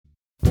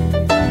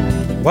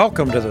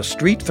Welcome to the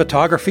Street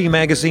Photography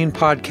Magazine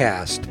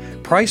podcast,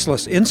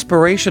 priceless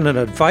inspiration and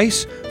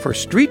advice for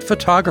street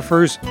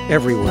photographers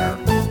everywhere.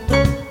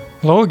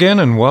 Hello again,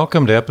 and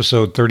welcome to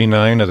episode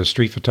 39 of the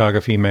Street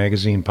Photography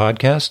Magazine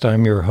podcast.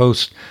 I'm your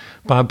host,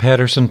 Bob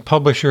Patterson,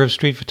 publisher of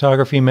Street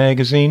Photography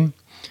Magazine,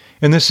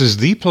 and this is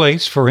the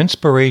place for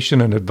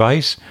inspiration and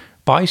advice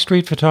by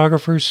street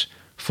photographers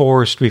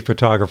for street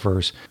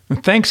photographers.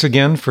 And thanks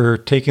again for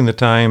taking the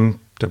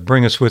time to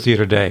bring us with you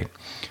today.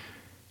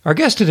 Our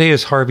guest today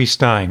is Harvey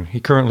Stein. He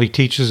currently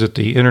teaches at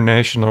the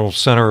International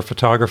Center of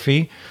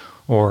Photography,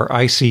 or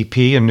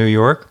ICP, in New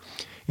York,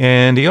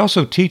 and he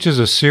also teaches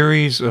a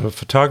series of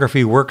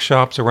photography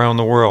workshops around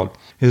the world.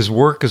 His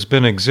work has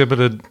been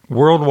exhibited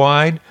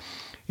worldwide,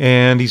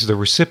 and he's the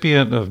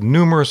recipient of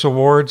numerous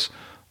awards.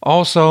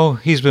 Also,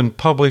 he's been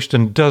published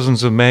in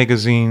dozens of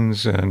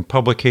magazines and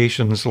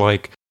publications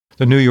like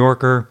The New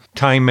Yorker,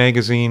 Time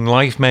Magazine,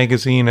 Life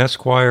Magazine,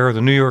 Esquire,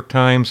 The New York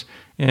Times,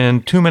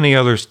 and too many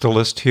others to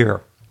list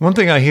here. One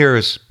thing I hear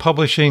is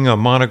publishing a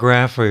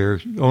monograph or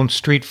your own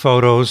street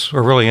photos,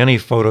 or really any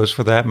photos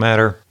for that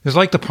matter, is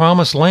like the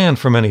promised land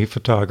for many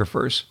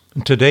photographers.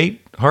 And to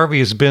date, Harvey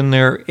has been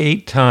there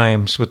 8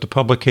 times with the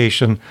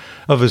publication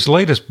of his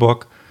latest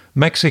book,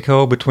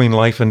 Mexico Between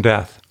Life and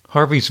Death.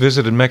 Harvey's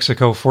visited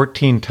Mexico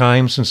 14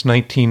 times since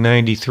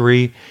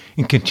 1993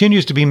 and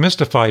continues to be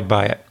mystified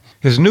by it.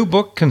 His new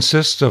book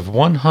consists of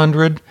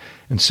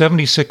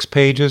 176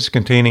 pages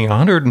containing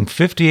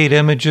 158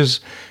 images,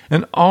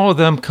 and all of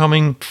them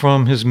coming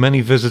from his many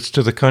visits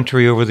to the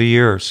country over the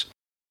years.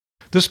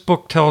 This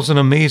book tells an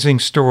amazing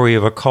story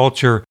of a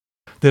culture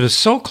that is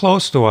so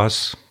close to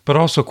us, but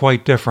also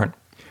quite different.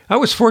 I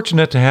was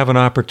fortunate to have an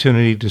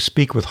opportunity to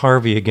speak with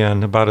Harvey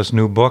again about his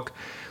new book,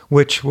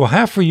 which we'll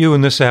have for you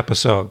in this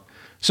episode.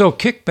 So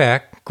kick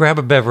back, grab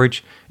a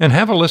beverage, and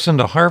have a listen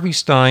to Harvey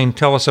Stein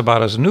tell us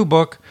about his new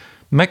book,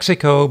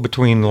 Mexico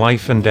Between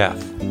Life and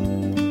Death.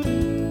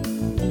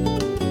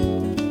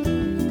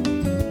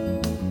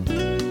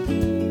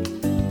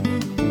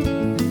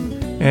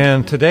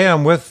 And today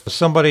I'm with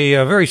somebody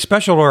very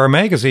special to our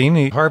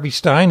magazine, Harvey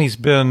Stein. He's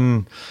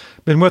been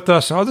with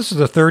us. This is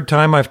the 3rd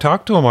time I've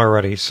talked to him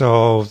already,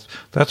 so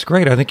that's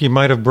great. I think he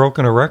might have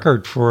broken a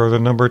record for the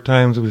number of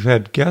times we've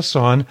had guests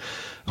on.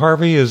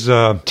 Harvey is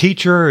a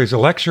teacher, he's a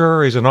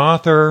lecturer, he's an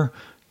author,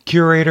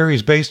 curator.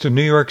 He's based in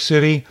New York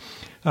City.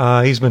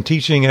 He's been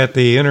teaching at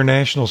the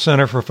International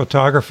Center for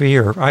Photography,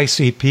 or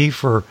ICP,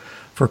 for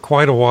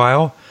quite a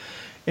while.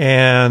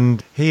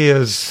 And he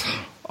is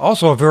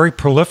also a very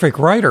prolific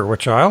writer,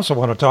 which I also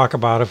want to talk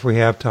about if we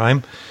have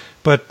time.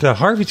 But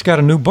Harvey's got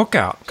a new book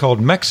out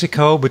called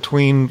Mexico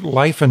Between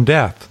Life and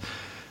Death.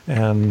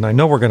 And I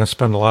know we're going to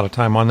spend a lot of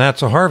time on that.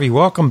 So Harvey,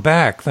 welcome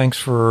back. Thanks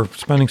for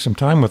spending some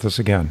time with us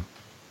again.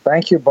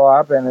 Thank you,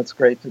 Bob, and it's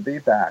great to be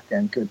back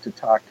and good to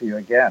talk to you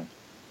again.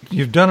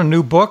 You've done a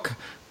new book,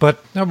 but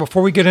now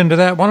before we get into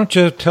that, why don't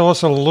you tell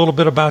us a little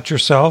bit about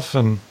yourself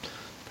and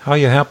how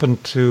you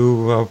happened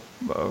to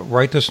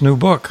write this new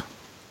book?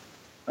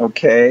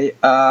 Okay.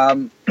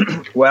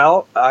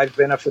 Well, I've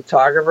been a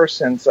photographer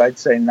since, I'd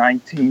say,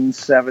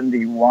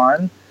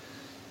 1971.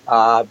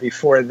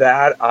 Before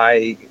that,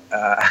 I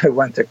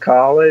went to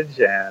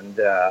college and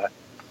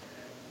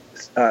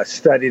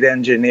studied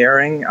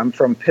engineering. I'm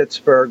from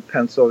Pittsburgh,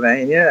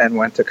 Pennsylvania, and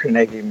went to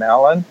Carnegie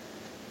Mellon,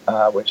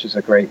 which is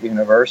a great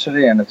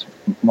university, and it's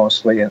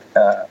mostly a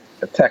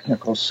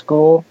technical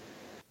school.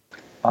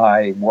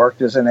 I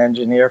worked as an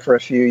engineer for a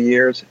few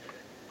years.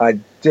 I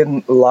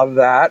didn't love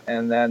that,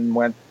 and then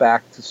went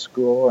back to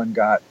school and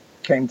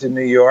came to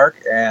New York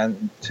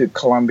and to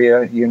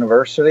Columbia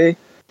University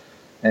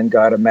and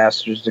got a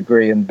master's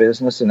degree in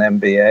business and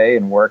MBA,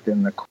 and worked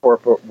in the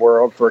corporate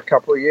world for a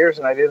couple of years,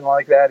 and I didn't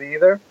like that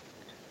either.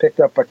 Picked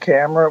up a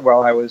camera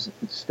while I was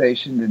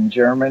stationed in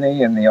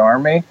Germany in the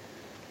Army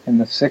in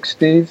the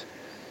 60s,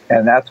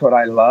 and that's what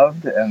I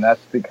loved, and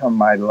that's become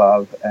my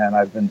love, and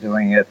I've been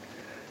doing it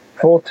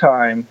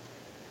full-time.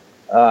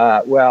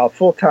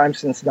 Full-time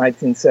since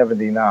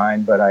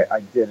 1979, but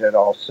I did it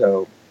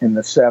also in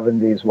the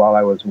 70s while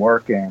I was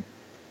working,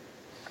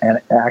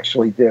 and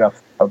actually did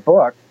a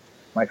book,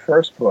 my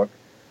first book,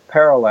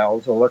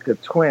 Parallels, a look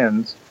at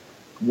twins,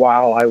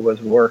 while I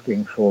was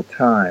working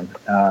full-time.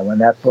 When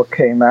that book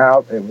came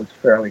out, it was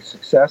fairly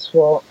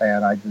successful,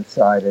 and I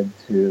decided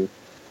to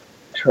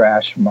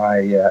trash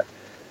my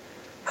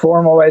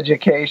formal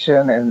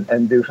education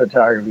and do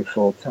photography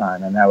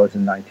full-time, and that was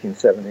in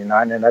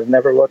 1979, and I've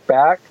never looked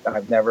back.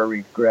 I've never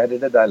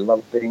regretted it. I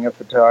love being a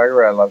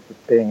photographer. I love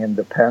being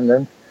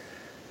independent,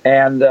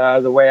 and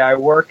the way I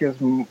work is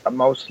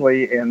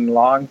mostly in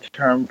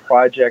long-term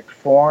project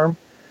form.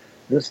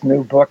 This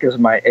new book is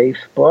my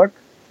 8th book.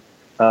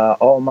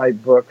 All my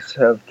books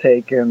have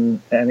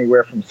taken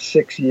anywhere from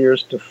 6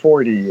 years to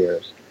 40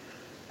 years,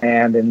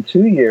 and in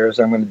 2 years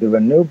I'm going to do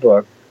a new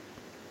book.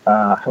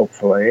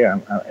 Hopefully,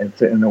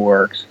 it's in the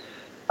works.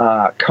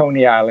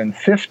 Coney Island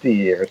 50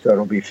 years, so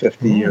it'll be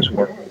 50 years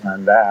working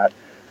on that.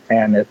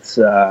 And it's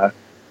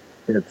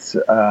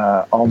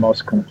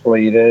almost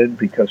completed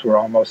because we're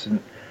almost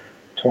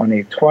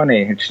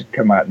 2020. It should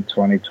come out in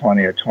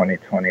 2020 or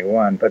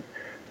 2021.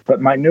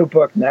 But my new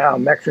book now,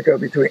 Mexico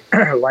Between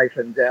Life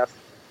and Death,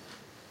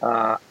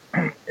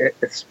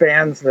 it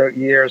spans the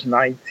years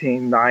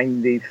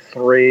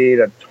 1993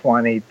 to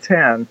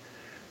 2010.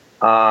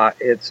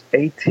 It's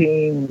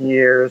 18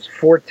 years,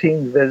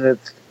 14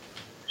 visits,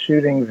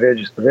 shooting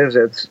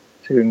visits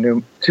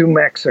to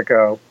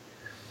Mexico.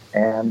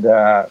 And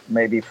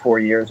maybe 4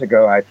 years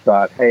ago, I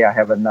thought, hey, I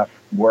have enough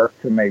work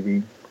to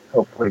maybe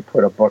hopefully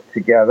put a book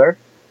together.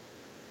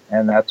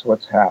 And that's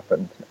what's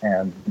happened.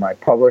 And my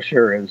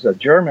publisher is a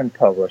German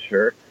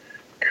publisher,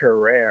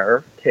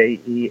 Kehrer,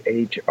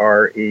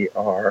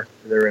 Kehrer.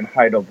 They're in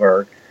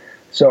Heidelberg.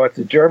 So it's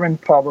a German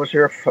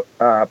publisher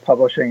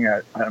publishing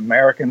an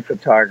American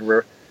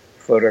photographer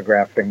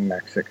photographing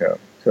Mexico.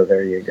 So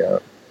there you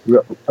go.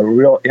 A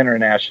real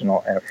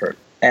international effort.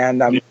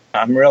 And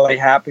I'm really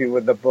happy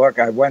with the book.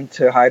 I went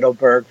to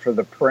Heidelberg for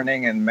the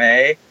printing in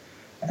May.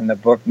 And the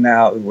book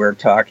now, we're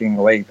talking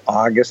late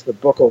August. The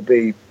book will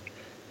be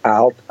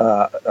out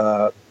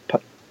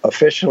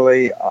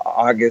officially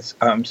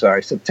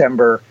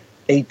September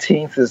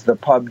 18th is the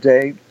pub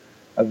date,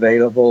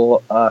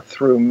 available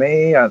through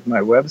me at my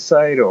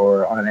website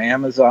or on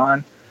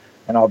Amazon.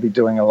 And I'll be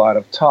doing a lot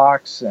of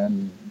talks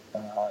and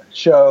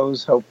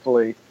shows,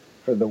 hopefully,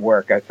 for the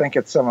work. I think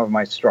it's some of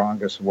my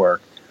strongest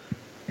work.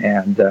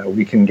 And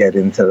we can get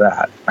into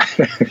that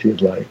if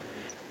you'd like.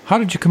 How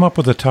did you come up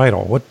with the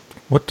title?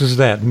 What does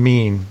that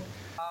mean,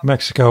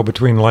 Mexico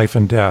Between Life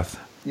and Death?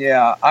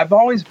 Yeah, I've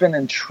always been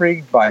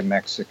intrigued by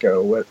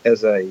Mexico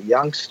as a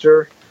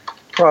youngster,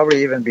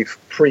 probably even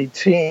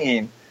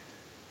pre-teen.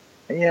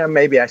 Yeah,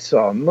 maybe I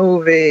saw a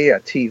movie, a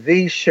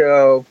TV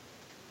show.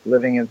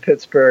 Living in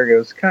Pittsburgh, it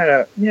was kind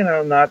of,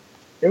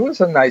 it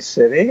was a nice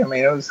city. I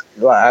mean,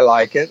 I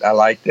liked it.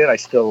 I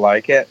still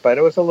like it, but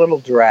it was a little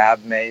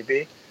drab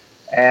maybe.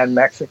 And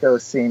Mexico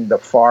seemed a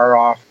far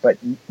off but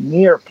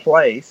near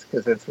place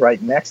because it's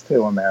right next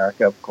to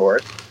America, of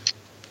course.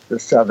 The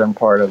southern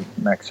part of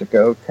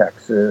Mexico,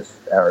 Texas,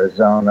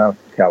 Arizona,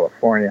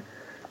 California.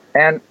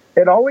 And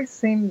it always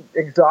seemed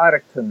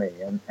exotic to me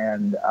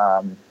and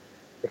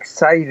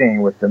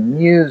exciting with the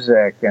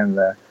music and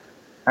the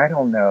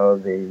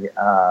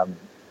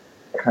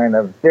kind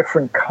of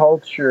different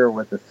culture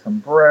with the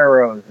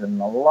sombreros and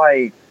the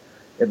light.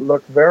 It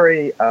looked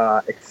very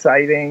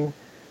exciting,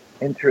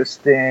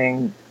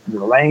 interesting,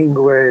 the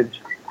language.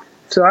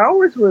 So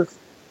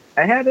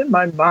I had in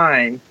my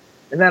mind,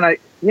 and then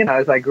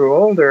as I grew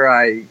older,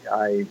 I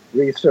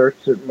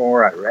researched it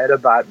more. I read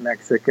about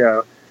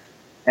Mexico,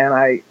 and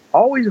I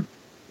always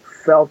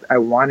felt I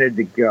wanted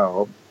to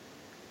go.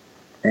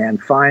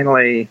 And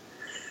finally,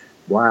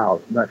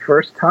 wow, my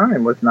first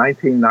time was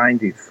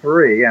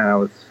 1993, and I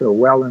was so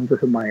well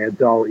into my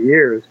adult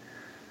years.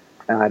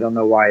 And I don't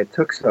know why it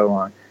took so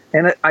long.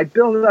 And I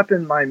built up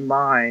in my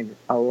mind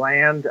a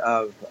land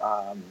of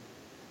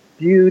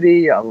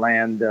beauty, a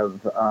land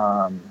of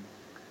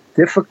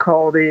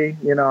difficulty.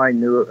 I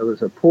knew it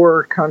was a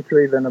poorer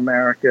country than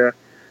America.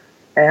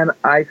 And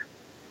I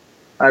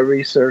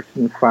researched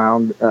and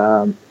found,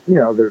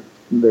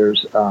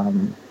 there's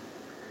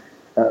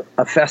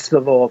a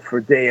festival for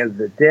Day of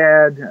the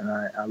Dead, and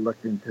I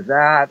looked into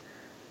that.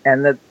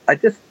 And that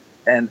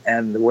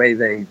and the way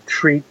they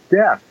treat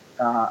death.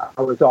 I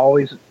was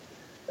always,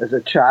 as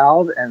a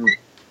child, and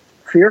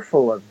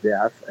fearful of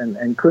death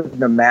and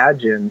couldn't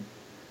imagine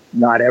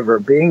not ever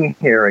being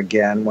here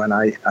again when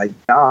I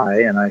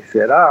die. And I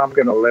said, I'm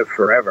going to live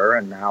forever.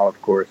 And now,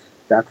 of course,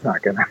 that's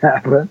not going to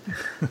happen.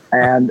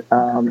 And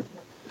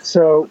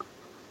so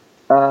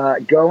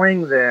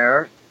going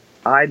there,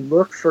 I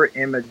looked for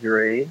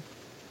imagery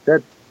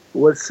that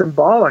was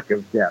symbolic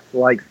of death,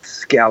 like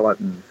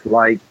skeletons,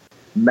 like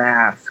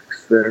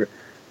masks that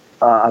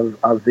are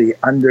of the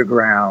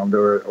underground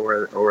or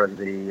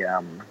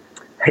the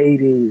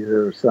Hades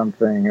or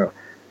something.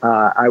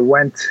 I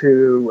went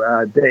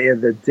to Day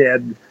of the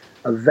Dead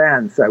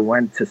events. I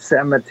went to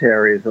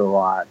cemeteries a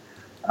lot.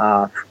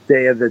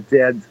 Day of the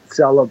Dead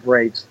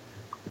celebrates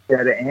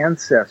dead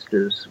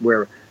ancestors,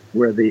 where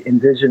the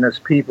indigenous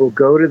people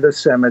go to the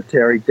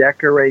cemetery,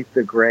 decorate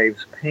the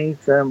graves,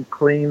 paint them,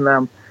 clean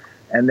them,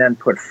 and then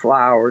put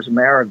flowers,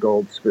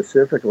 marigolds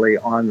specifically,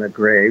 on the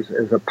graves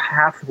as a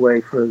pathway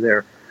for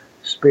their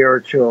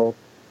spiritual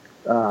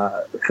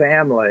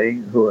family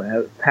who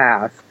has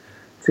passed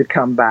to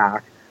come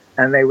back.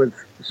 And they would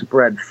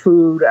spread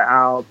food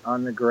out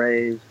on the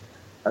graves.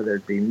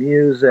 There'd be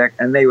music,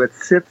 and they would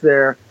sit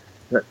there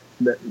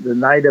the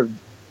night of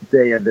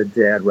Day of the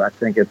Dead. I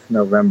think it's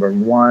November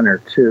 1 or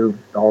 2,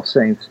 All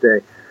Saints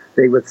Day.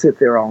 They would sit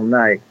there all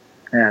night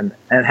and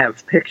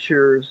have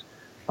pictures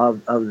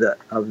of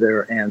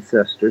their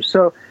ancestors.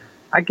 So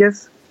I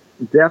guess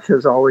death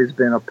has always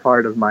been a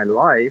part of my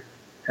life,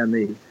 and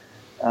the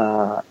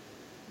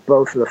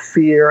both the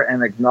fear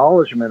and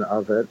acknowledgement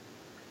of it.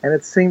 And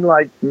it seemed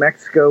like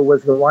Mexico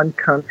was the one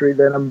country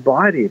that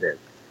embodied it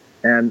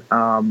and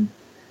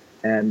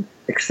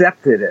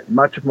accepted it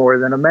much more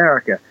than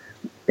America.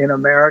 In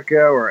America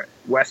or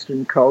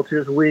Western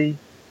cultures, we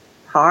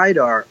hide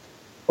our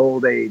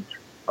old age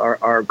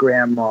our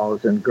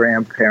grandmas and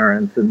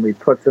grandparents, and we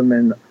put them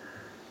in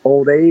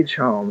old age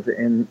homes.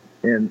 In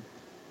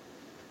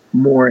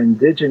more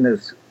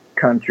indigenous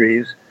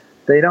countries,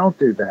 they don't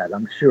do that.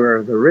 I'm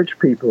sure the rich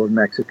people of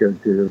Mexico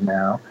do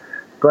now.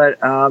 But,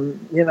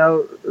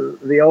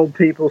 the old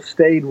people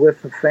stayed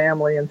with the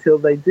family until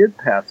they did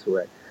pass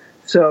away.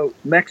 So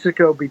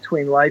Mexico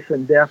between life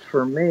and death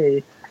for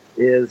me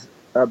is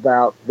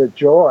about the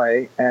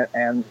joy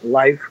and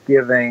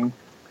life-giving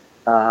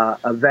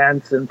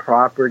events and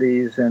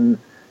properties and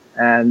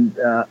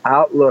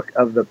outlook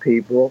of the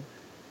people,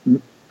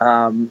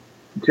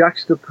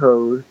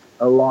 juxtaposed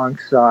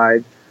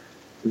alongside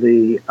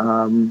the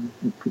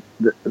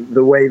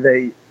way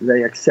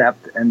they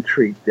accept and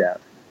treat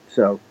death.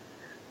 So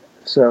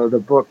the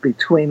book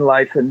Between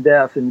Life and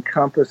Death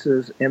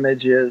encompasses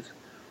images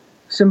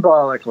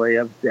symbolically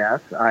of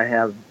death. I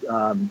have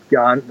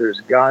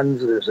there's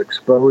guns, there's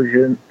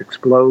explosions,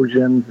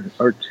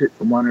 or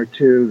one or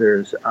two.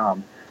 There's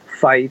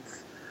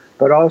fights,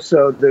 but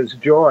also there's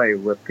joy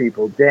with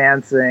people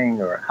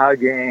dancing or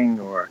hugging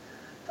or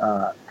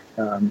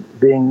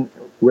being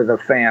with a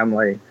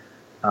family,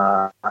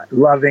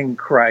 loving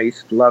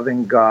Christ,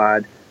 loving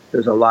God.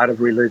 There's a lot of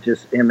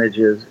religious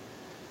images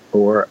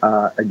or,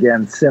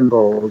 again,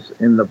 symbols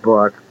in the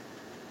book.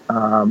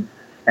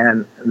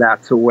 And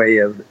that's a way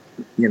of,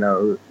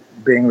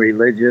 being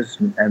religious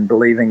and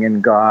believing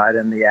in God,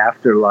 and the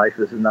afterlife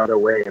is another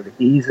way of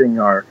easing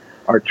our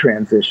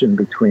transition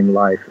between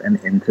life and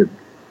into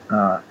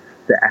the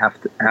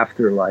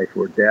afterlife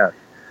or death.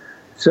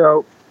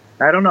 So,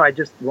 I don't know, I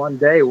just one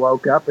day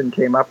woke up and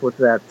came up with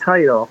that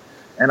title,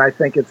 and I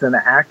think it's an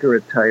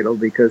accurate title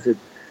because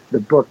the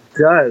book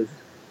does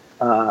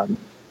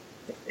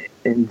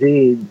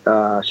indeed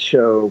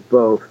show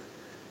both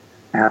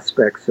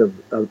aspects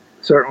of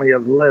certainly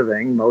of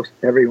living.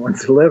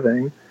 Everyone's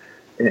living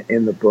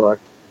in the book,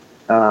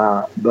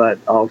 but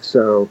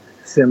also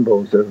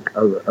symbols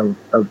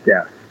of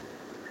death,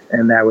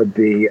 and that would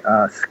be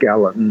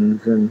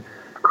skeletons and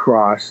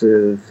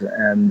crosses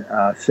and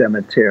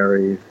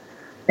cemeteries,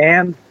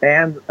 and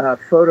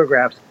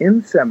photographs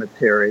in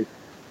cemeteries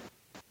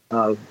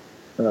of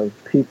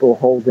people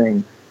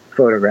holding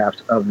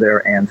photographs of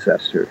their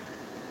ancestors.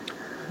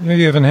 You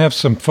even have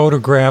some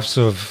photographs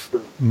of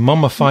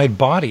mummified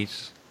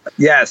bodies.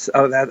 Yes.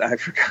 Oh, I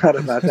forgot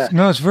about that.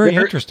 No, it's very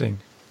interesting.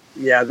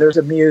 Yeah, there's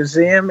a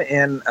museum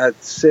in a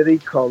city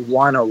called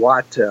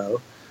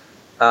Guanajuato.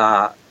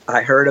 I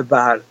heard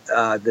about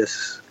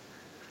this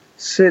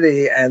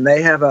city, and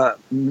they have a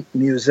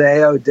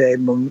Museo de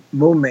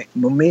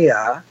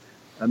Mumia,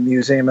 a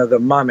museum of the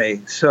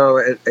mummy. So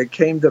it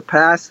came to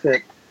pass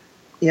that,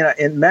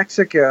 in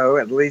Mexico,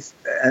 at least,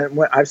 and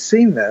I've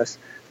seen this,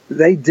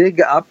 they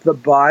dig up the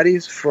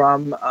bodies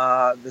from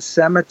the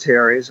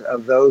cemeteries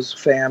of those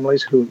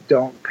families who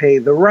don't pay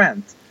the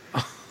rent.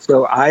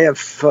 So I have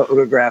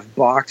photographed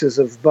boxes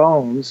of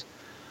bones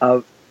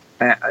that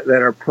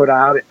are put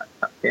out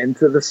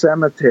into the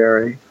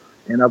cemetery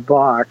in a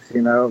box.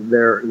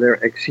 They're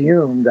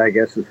exhumed, I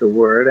guess is the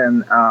word,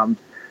 and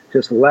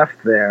just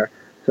left there.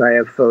 So I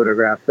have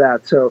photographed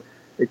that. So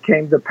it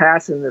came to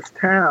pass in this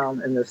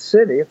town, in this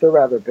city. It's a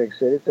rather big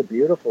city. It's a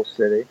beautiful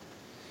city.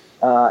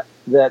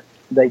 That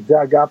they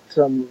dug up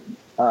some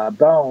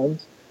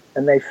bones,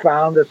 and they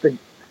found that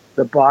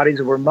the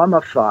bodies were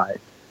mummified.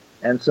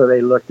 And so they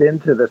looked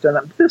into this, and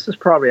this is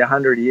probably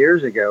 100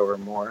 years ago or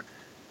more,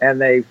 and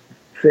they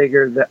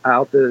figured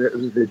out that it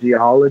was the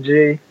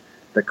geology,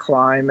 the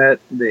climate,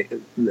 the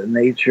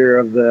nature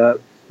of the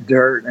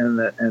dirt and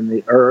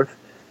the earth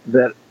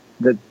that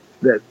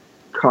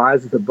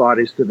caused the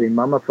bodies to be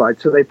mummified.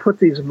 So they put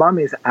these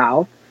mummies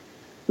out,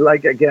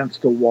 like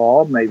against a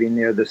wall, maybe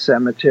near the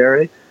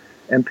cemetery,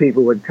 and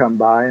people would come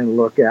by and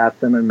look at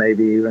them and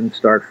maybe even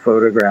start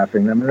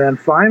photographing them. And then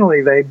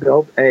finally they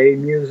built a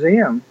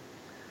museum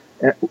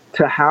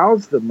to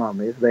house the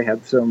mummies. They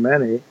had so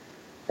many.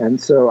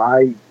 And so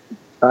I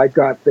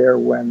got there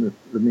when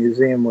the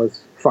museum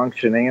was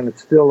functioning, and it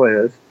still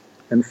is,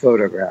 and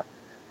photographed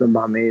the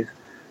mummies.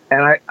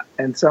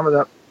 And some of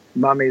the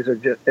mummies are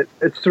just,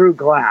 it's through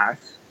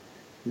glass.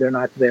 They're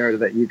not there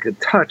that you could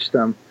touch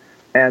them.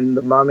 And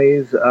the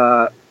mummies,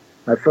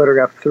 I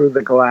photographed through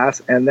the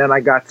glass, and then I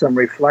got some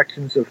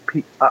reflections of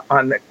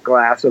on the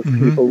glass of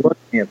people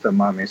looking at the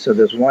mummy. So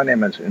there's one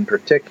image in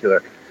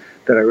particular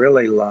that I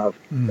really love,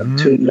 of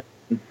two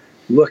men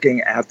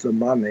looking at the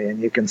mummy,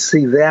 and you can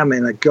see them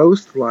in a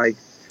ghost-like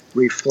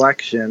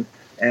reflection,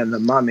 and the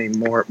mummy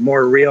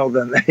more real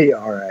than they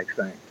are, I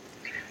think.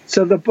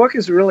 So the book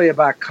is really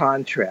about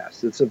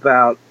contrast. It's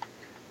about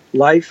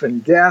life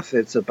and death.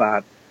 It's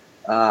about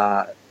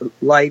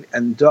light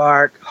and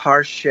dark,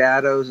 harsh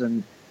shadows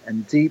and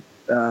deep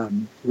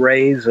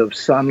rays of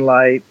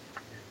sunlight.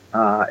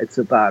 It's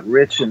about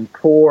rich and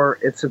poor.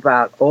 It's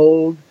about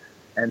old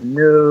and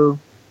new.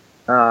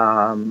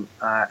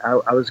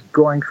 I was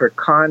going for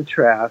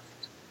contrast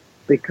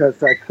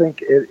because I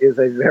think it is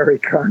a very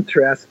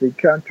contrasty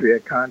country,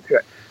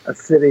 a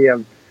city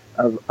of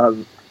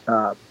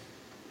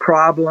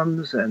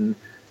problems and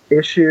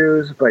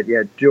issues, but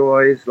yet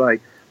joys.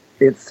 Like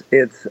It's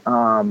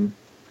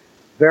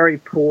very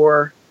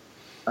poor,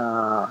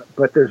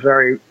 but there's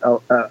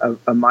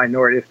a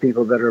minority of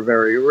people that are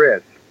very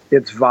rich.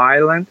 It's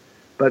violent,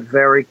 but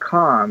very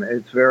calm.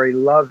 It's very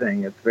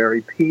loving. It's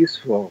very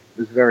peaceful.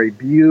 It's very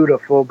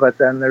beautiful, but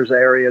then there's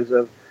areas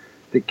of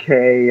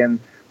decay and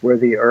where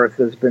the earth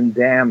has been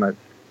damaged.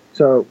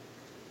 So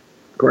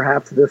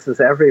perhaps this is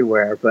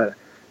everywhere, but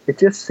it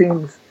just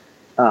seems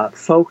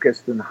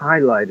focused and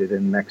highlighted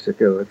in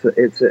Mexico.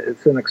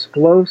 It's an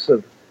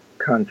explosive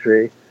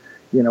country.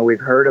 You know, we've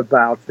heard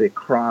about the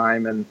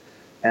crime and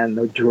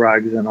the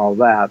drugs and all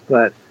that,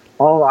 but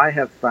all I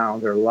have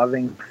found are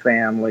loving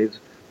families,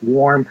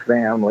 warm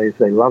families.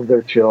 They love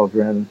their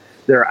children.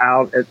 They're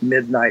out at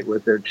midnight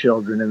with their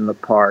children in the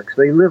parks.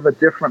 They live a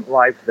different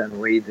life than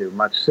we do,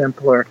 much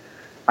simpler,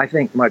 I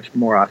think much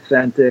more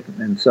authentic,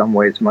 in some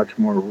ways much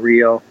more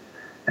real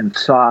and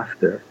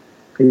softer,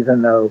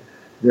 even though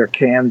there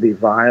can be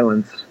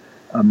violence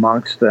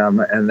amongst them,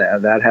 and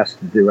that has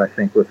to do, I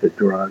think, with the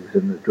drugs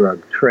and the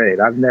drug trade.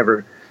 I've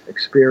never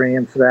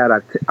experienced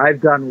that. I've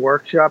done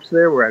workshops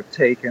there where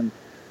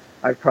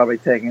I've probably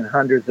taken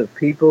hundreds of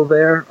people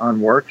there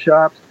on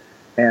workshops,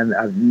 and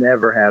I've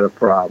never had a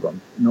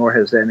problem, nor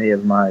has any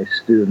of my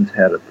students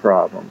had a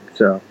problem.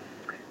 So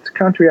it's a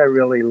country I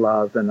really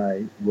love, and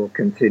I will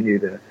continue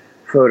to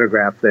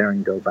photograph there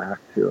and go back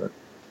to it.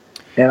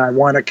 And I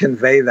want to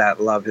convey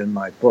that love in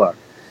my book,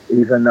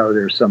 even though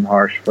there's some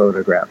harsh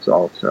photographs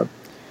also.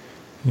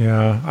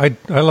 Yeah,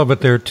 I love it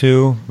there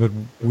too, but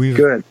we've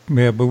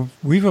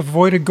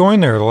avoided going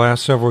there the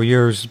last several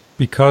years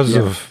because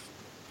of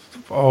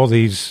all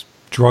these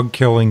drug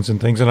killings and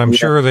things, and I'm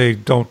sure they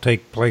don't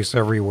take place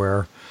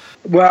everywhere.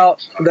 Well,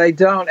 they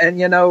don't, and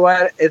you know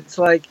what? It's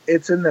like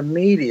it's in the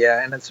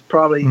media, and it's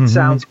probably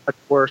sounds much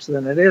worse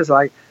than it is.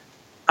 Like,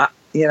 I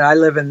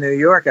live in New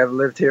York. I've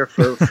lived here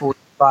for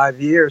 45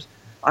 years.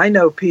 I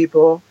know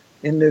people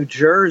in New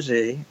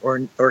Jersey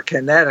or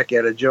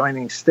Connecticut,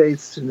 adjoining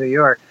states to New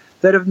York,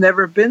 that have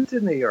never been to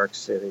New York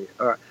City.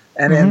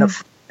 In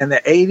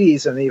the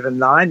 80s and even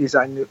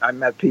 90s, I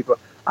met people.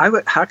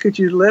 How could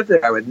you live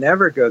there? I would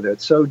never go there.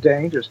 It's so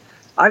dangerous.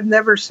 I've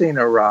never seen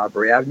a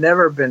robbery. I've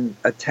never been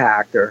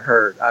attacked or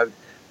hurt.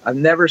 I've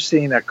never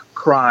seen a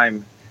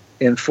crime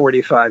in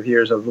 45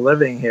 years of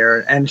living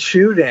here, and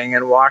shooting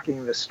and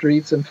walking the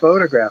streets and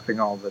photographing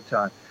all the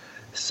time.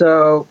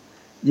 So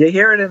you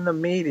hear it in the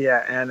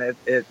media, and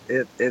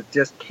it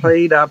just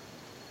played up,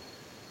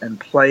 and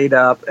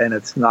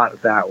it's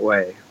not that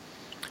way.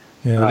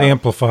 Yeah, it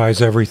amplifies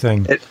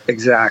everything.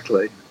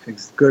 Exactly.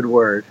 It's a good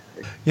word.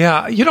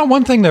 Yeah,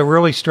 one thing that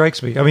really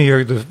strikes me, I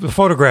mean, the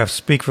photographs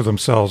speak for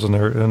themselves, and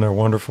they're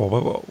wonderful.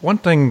 But one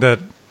thing that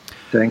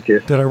Thank you.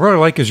 That I really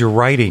like is your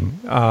writing.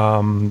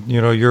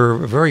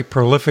 You're a very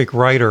prolific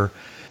writer.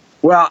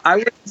 Well, I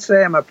wouldn't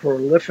say I'm a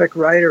prolific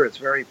writer. It's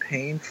very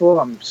painful.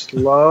 I'm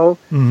slow.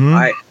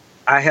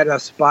 I had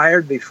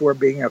aspired before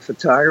being a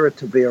photographer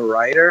to be a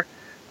writer.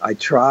 I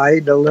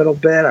tried a little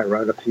bit. I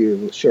wrote a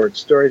few short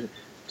stories.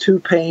 Too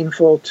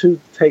painful.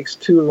 Takes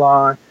too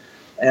long,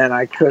 and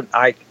I can't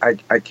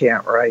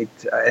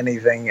write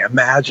anything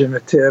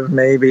imaginative.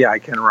 Maybe I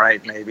can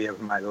write maybe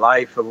of my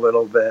life a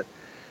little bit.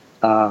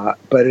 But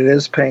it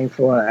is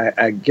painful.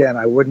 And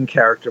I wouldn't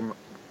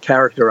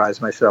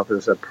characterize myself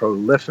as a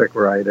prolific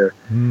writer,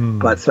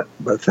 but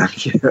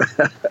thank you.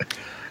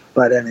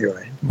 But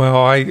anyway.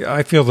 Well,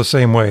 I feel the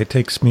same way. It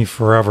takes me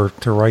forever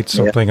to write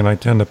something, and I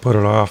tend to put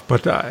it off.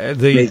 But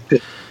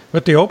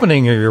the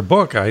opening of your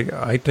book,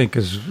 I think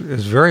is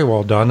very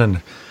well done.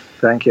 And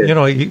thank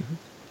you.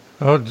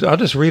 I'll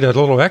just read a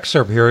little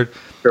excerpt here.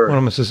 Sure. One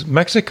of them says,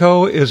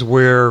 "Mexico is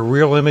where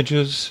real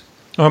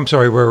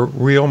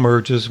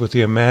merges with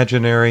the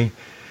imaginary,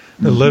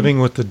 the living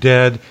with the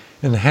dead,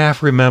 and the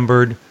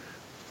half-remembered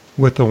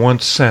with the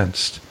once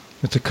sensed.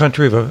 It's a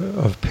country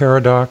of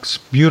paradox,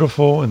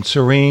 beautiful and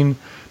serene,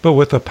 but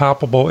with a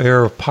palpable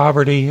air of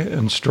poverty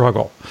and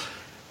struggle."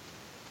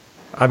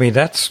 I mean,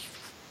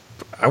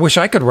 I wish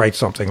I could write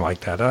something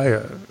like that.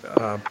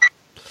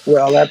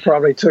 Well, that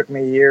probably took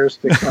me years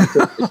to come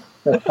to.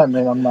 I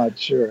mean, I'm not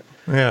sure.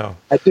 Yeah.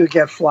 I do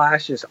get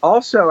flashes.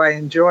 Also, I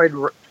enjoyed...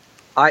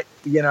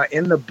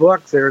 in the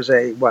book, there's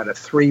a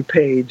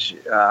 3-page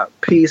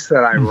piece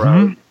that I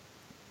wrote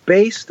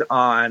based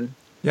on.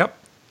 Yep.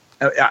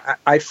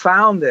 I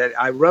found it.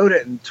 I wrote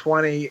it in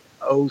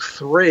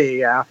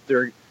 2003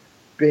 after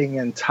being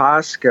in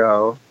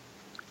Tasco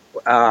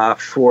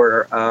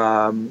for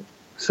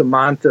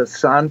Semana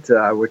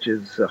Santa, which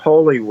is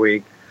Holy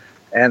Week,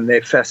 and the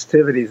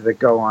festivities that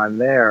go on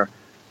there.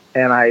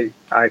 And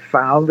I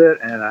found it,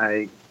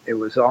 and it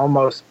was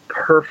almost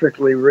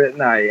perfectly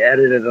written. I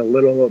edited a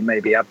little,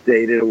 maybe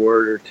updated a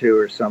word or two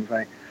or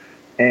something.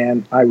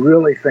 And I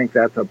really think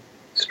that's a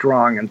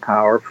strong and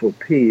powerful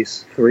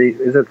piece. 3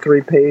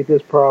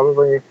 pages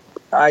probably?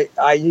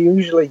 I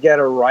usually get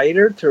a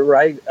writer to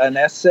write an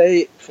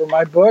essay for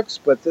my books,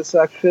 but this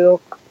I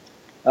feel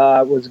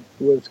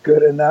was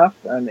good enough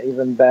and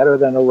even better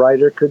than a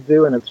writer could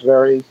do. And it's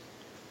very,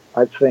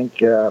 I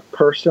think,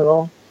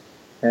 personal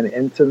and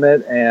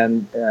intimate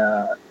and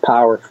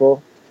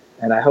powerful.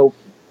 And I hope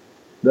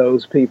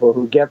those people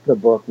who get the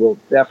book will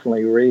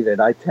definitely read it.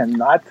 I tend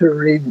not to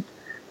read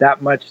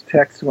that much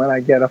text when I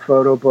get a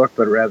photo book,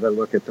 but rather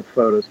look at the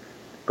photos.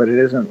 But it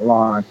isn't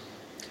long.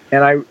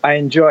 And I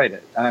enjoyed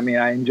it.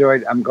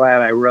 I'm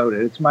glad I wrote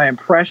it. It's my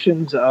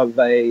impressions of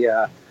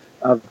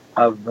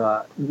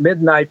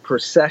midnight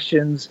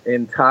processions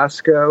in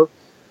Tosco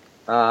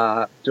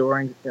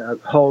during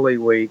Holy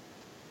Week,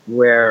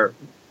 where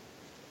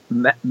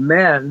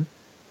men,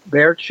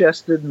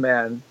 bare-chested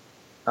men,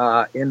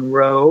 in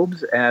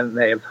robes, and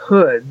they have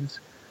hoods,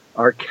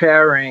 are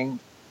carrying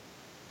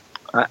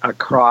a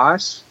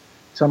cross.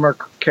 Some are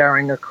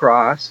carrying a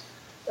cross,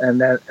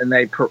 and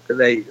they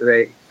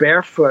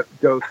barefoot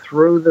go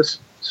through the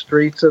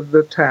streets of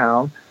the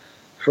town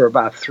for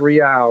about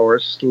 3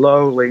 hours,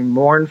 slowly,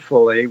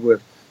 mournfully,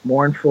 with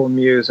mournful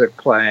music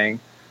playing,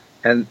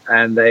 and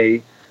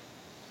they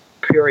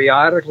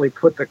periodically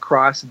put the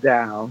cross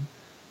down.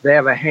 They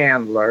have a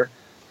handler,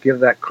 give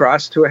that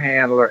cross to a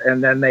handler,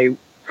 and then they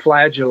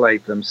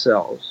flagellate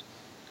themselves.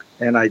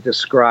 And I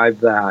describe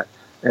that.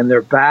 And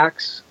their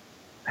backs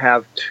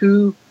have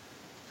 2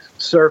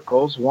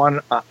 circles,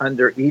 one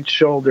under each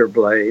shoulder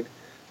blade,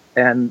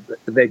 and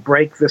they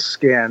break the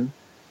skin.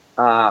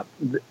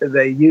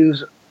 They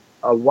use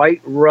a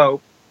white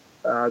rope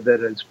that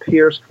is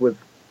pierced with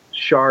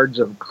shards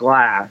of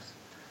glass,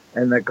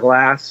 and the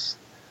glass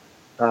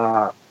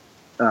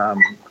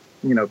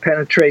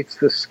penetrates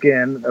the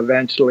skin.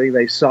 Eventually,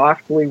 they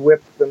softly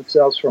whip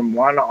themselves from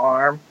one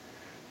arm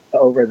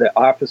over the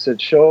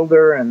opposite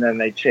shoulder, and then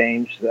they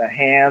change the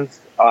hands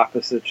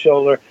opposite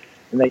shoulder,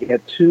 and they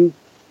get 2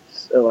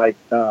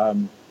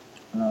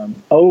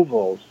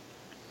 ovals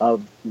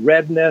of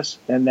redness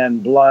and then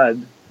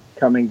blood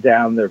coming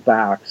down their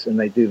backs, and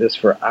they do this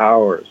for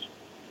hours.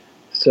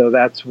 So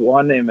that's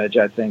one image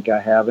I think I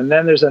have. And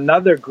then there's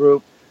another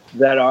group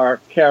that are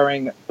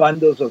carrying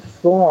bundles of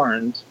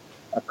thorns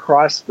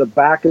across the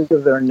back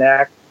of their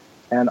neck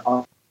and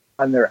on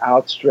their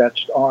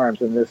outstretched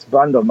arms. And this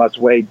bundle must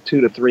weigh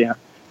 200 to 300,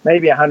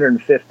 maybe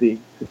 150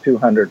 to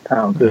 200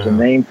 pounds. There's a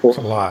name for it.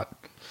 It's a lot.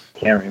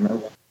 Can't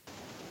remember.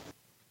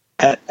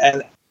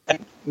 And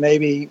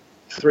maybe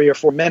 3 or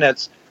 4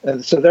 minutes.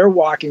 And so they're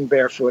walking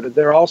barefooted.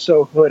 They're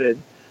also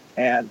hooded,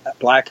 and a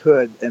black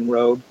hood and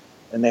robe,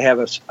 and they have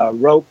a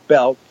rope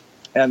belt.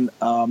 And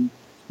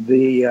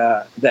they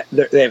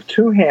have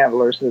 2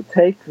 handlers that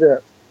take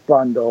the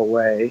bundle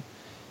away,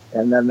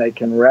 and then they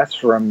can rest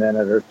for a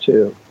minute or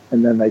 2,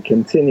 and then they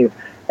continue.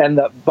 And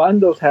the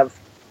bundles have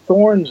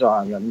thorns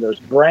on them.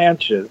 There's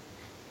branches.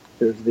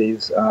 There's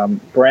these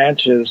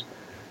branches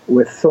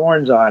with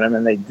thorns on them,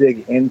 and they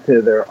dig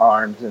into their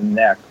arms and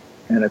neck,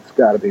 and it's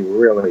got to be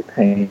really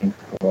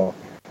painful.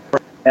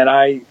 And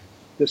I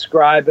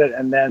describe it,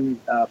 and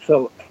then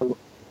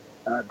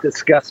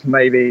discuss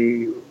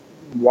maybe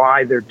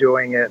why they're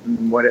doing it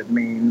and what it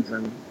means,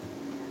 and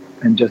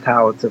just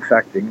how it's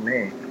affecting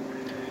me.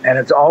 And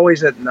it's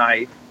always at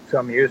night, so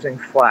I'm using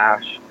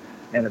flash,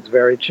 and it's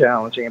very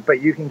challenging.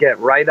 But you can get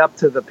right up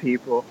to the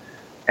people,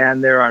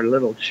 and there are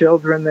little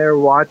children there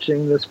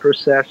watching this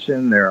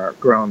procession. There are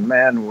grown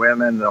men,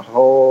 women. The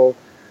whole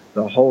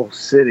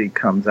city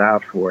comes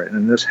out for it,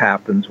 and this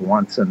happens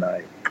once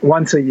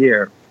a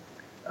year,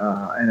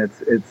 and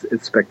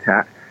it's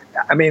spectacular.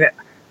 I mean,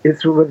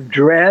 it's with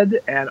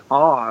dread and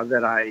awe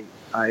that I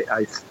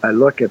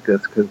look at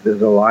this, because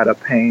there's a lot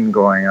of pain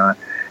going on.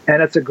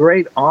 And it's a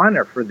great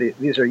honor for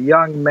these are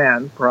young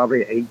men,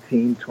 probably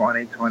 18,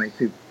 20,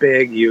 22,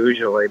 big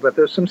usually, but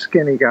there's some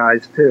skinny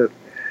guys too.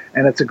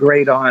 And it's a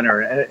great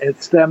honor. And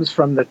it stems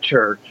from the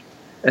church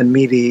and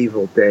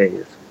medieval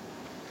days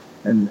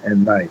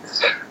and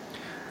nights.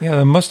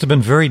 Yeah, it must have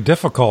been very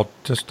difficult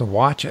just to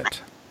watch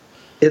it.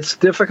 It's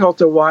difficult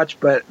to watch,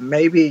 but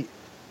maybe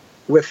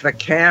with the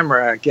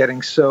camera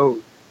getting so,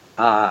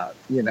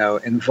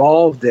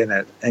 involved in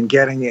it and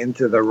getting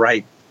into the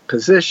right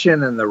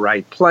position in the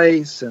right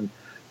place and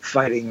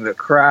fighting the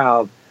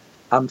crowd,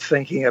 I'm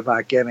thinking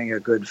about getting a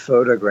good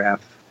photograph,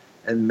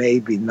 and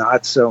maybe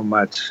not so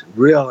much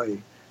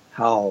really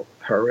how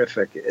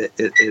horrific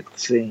it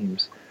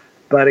seems.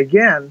 But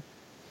again,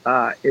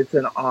 it's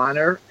an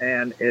honor,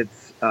 and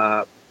it's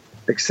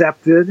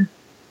accepted.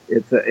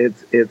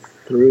 It's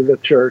through the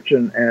church,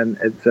 and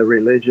it's a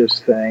religious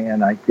thing.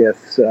 And I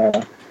guess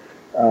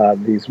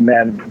these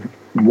men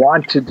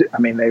want to do. I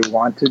mean, they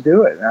want to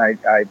do it. And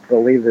I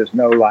believe there's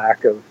no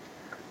lack of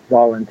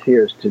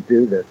volunteers to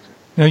do this.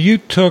 Now, you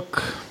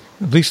took,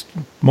 at least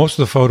most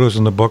of the photos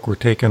in the book were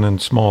taken in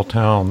small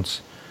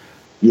towns.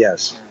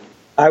 Yes.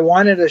 I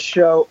wanted to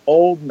show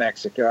old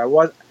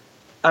Mexico.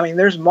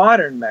 There's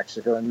modern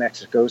Mexico in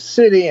Mexico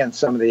City and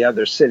some of the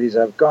other cities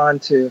I've gone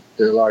to.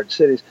 They're large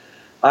cities.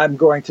 I'm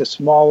going to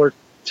smaller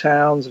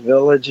towns,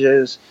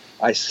 villages.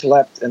 I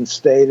slept and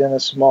stayed in a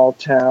small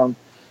town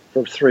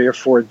for 3 or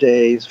 4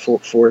 days,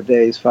 4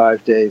 days,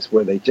 5 days,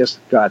 where they just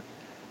got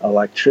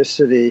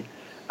electricity.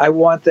 I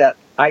want that.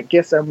 I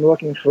guess I'm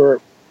looking for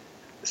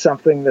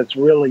something that's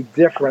really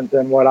different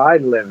than what I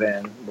live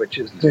in, which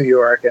is New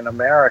York and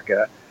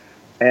America.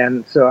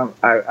 And so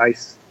I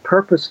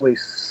purposely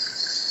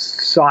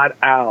sought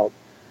out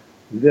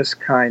this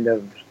kind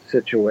of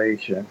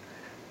situation.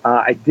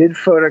 I did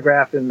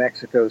photograph in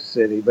Mexico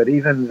City, but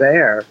even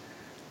there,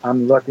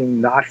 I'm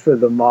looking not for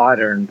the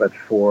modern, but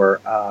for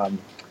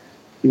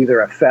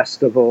either a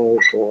festival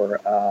or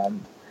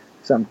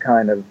some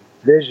kind of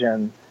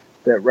vision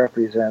that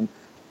represents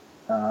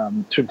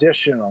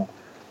traditional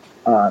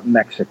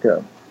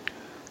Mexico.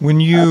 When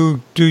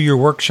you do your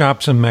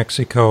workshops in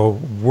Mexico,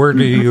 where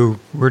do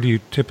you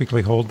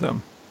typically hold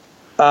them?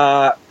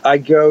 I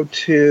go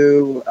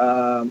to.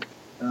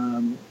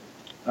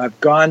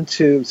 I've gone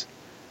to.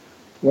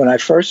 When I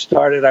first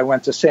started, I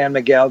went to San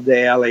Miguel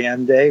de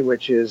Allende,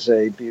 which is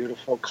a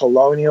beautiful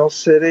colonial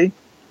city.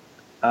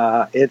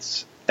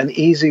 It's an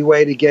easy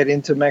way to get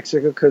into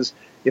Mexico because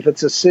if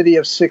it's a city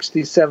of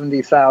 60,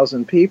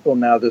 70,000 people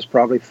now, there's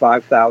probably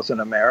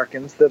 5,000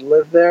 Americans that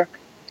live there.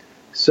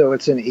 So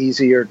it's an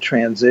easier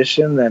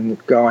transition than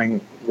going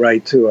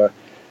right to a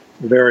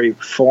very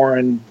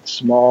foreign,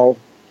 small,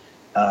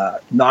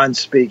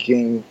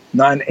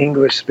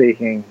 non-English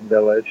speaking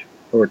village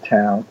or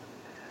town.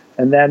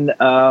 And then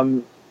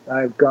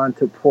I've gone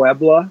to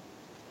Puebla.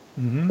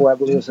 Mm-hmm.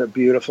 Puebla is a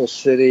beautiful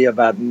city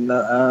about an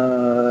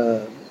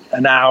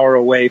hour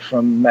away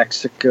from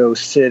Mexico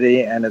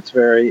City, and it's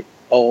very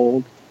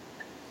old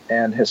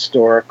and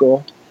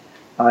historical.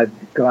 I've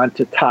gone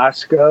to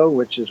Taxco,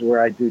 which is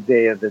where I do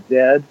Day of the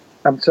Dead.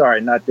 I'm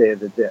sorry, not Day of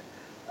the Dead.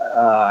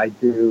 I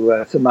do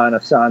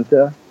Semana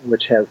Santa,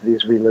 which has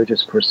these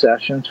religious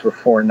processions for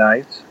 4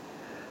 nights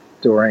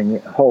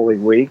during Holy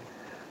Week.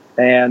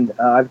 And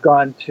I've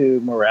gone to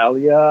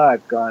Morelia.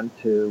 I've gone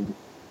to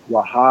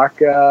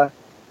Oaxaca.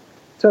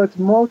 So it's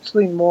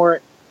mostly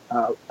more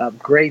a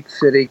great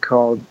city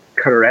called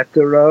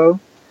Querétaro,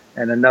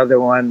 and another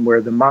one where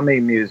the Mummy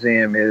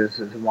Museum is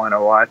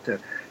Guanajuato.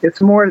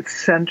 It's more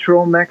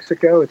central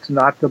Mexico. It's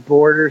not the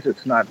borders.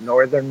 It's not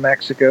northern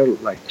Mexico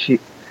like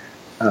Tijuana.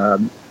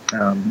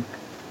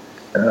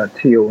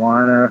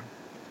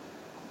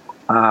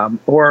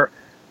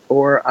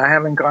 Or I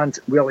haven't gone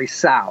really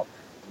south,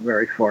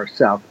 very far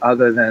south,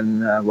 other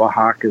than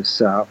Oaxaca's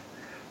south,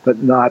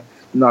 but not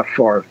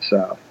far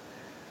south.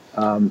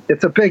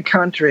 It's a big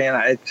country, and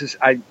I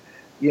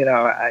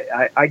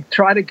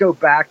try to go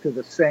back to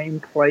the same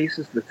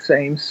places, the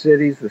same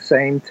cities, the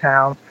same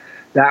towns.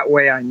 That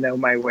way I know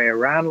my way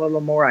around a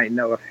little more. I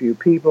know a few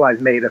people. I've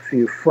made a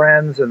few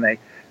friends, and they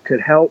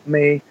could help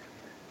me.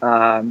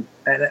 And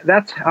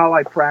that's how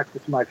I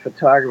practice my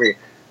photography.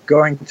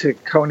 Going to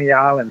Coney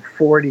Island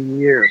 40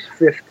 years,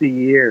 50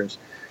 years.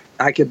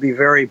 I could be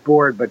very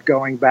bored, but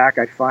going back,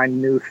 I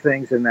find new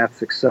things, and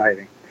that's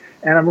exciting.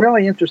 And I'm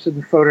really interested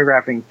in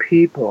photographing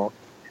people.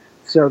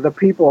 So the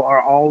people are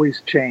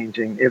always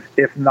changing,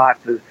 if not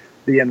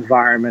the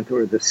environment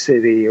or the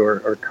city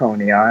or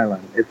Coney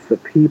Island. It's the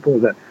people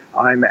that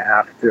I'm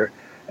after.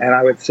 And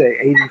I would say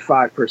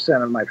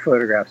 85% of my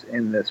photographs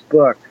in this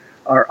book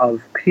are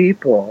of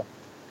people.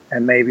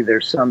 And maybe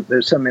there's some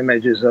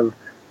images of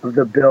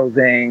the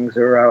buildings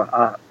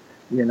or,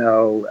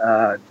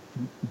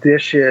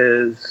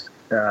 dishes,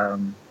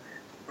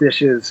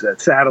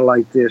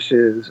 satellite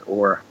dishes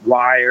or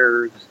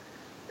wires,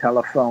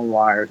 telephone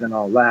wires and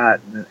all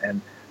that, and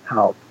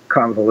how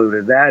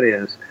convoluted that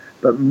is.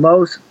 But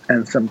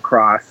and some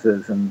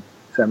crosses and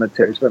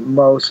cemeteries, but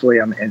mostly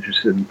I'm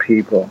interested in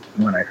people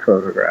when I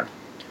photograph.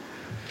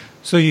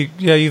 So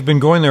you've been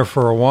going there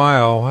for a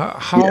while.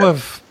 How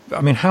have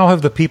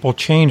the people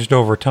changed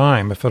over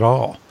time, if at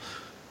all?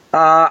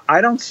 I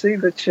don't see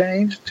the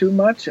change too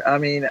much. I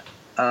mean,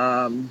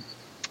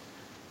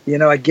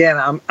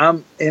 again,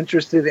 I'm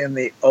interested in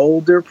the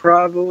older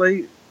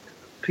probably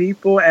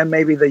people and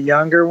maybe the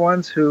younger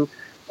ones who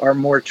are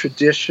more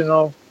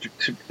traditional.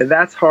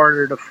 That's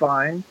harder to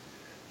find.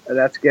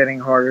 That's getting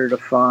harder to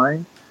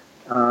find.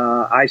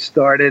 I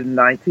started in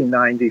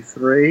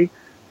 1993.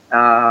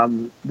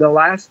 The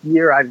last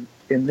year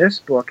in this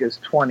book is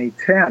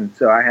 2010,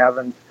 so I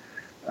haven't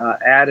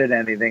added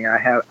anything.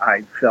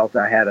 I felt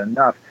I had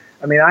enough.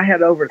 I mean, I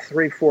had over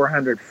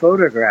 400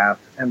 photographs,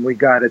 and we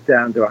got it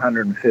down to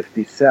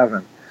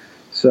 157.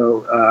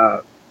 So,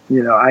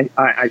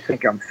 I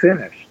think I'm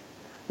finished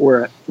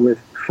with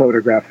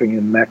photographing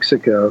in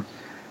Mexico.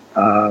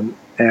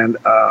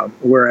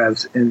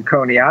 Whereas in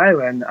Coney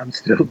Island, I'm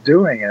still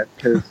doing it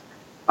because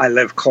I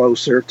live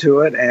closer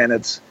to it, and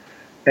it's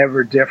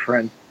ever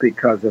different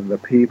because of the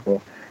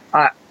people.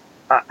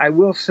 I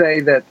will say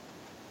that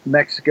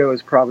Mexico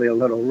is probably a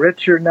little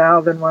richer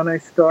now than when I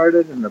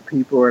started, and the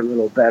people are a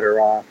little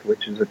better off,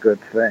 which is a good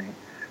thing.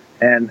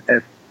 And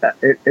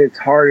it's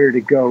harder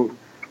to go,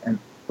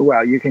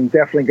 you can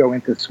definitely go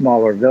into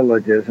smaller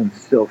villages and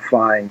still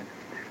find,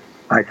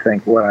 I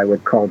think, what I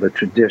would call the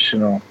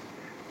traditional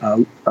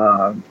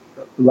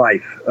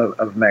life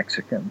of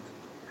Mexicans.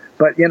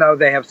 But,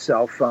 they have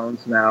cell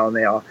phones now, and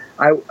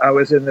I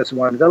was in this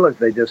one village,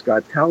 they just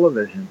got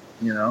television,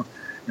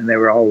 and they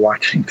were all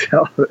watching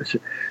television.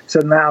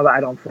 So now I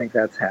don't think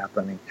that's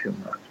happening too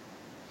much.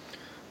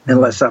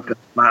 Unless up in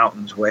the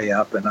mountains way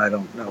up, and I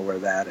don't know where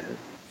that is.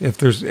 If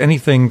there's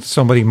anything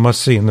somebody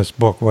must see in this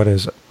book, what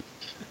is it?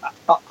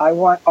 I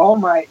want all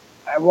my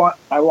I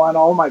want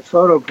all my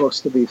photo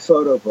books to be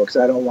photo books.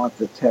 I don't want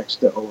the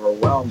text to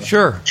overwhelm me.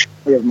 Sure.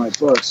 Of my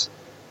books,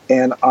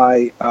 and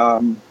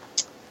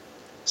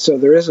so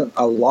there isn't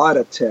a lot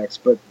of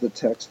text, but the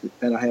text,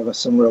 and I have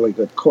some really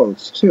good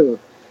quotes too.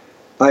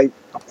 I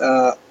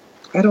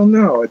don't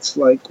know. It's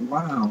like,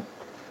 wow,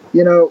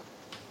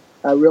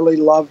 I really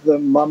love the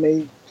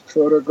mummy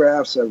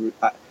photographs.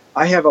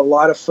 I have a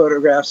lot of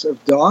photographs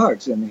of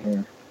dogs in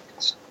here,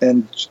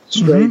 and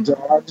stray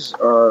dogs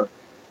are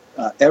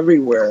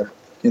everywhere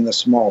in the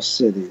small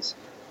cities.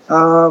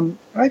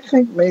 I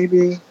think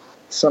maybe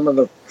some of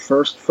the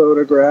first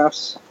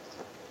photographs.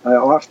 I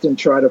often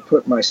try to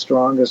put my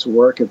strongest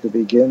work at the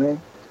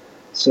beginning.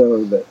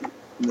 So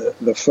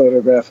the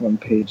photograph on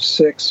page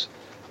 6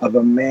 of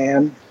a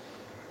man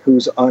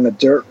who's on a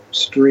dirt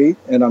street,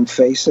 and I'm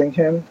facing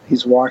him.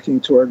 He's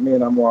walking toward me,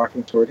 and I'm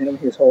walking toward him.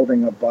 He's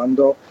holding a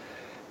bundle.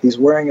 He's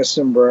wearing a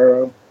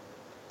sombrero.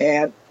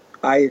 And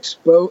and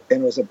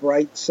it was a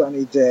bright,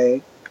 sunny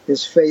day.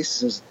 His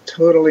face is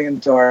totally in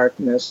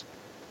darkness.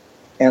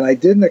 And I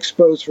didn't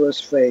expose for his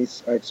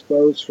face. I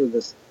exposed for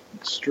the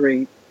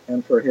street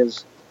and for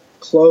his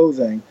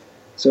clothing.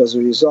 So as a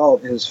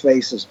result, his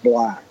face is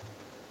black.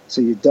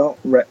 So you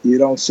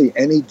don't see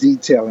any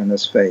detail in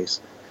his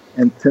face.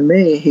 And to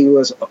me, he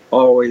was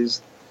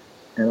always,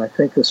 and I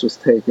think this was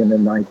taken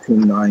in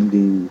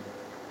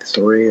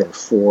 1993 or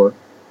 4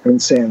 in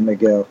San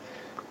Miguel.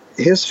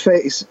 His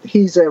face,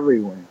 he's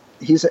everywhere.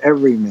 He's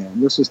every man.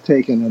 This was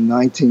taken in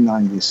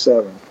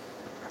 1997.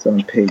 It's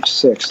on page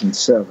 6 and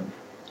 7.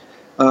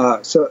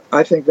 So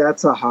I think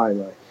that's a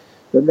highlight.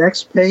 The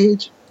next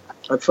page,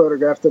 I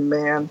photographed a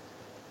man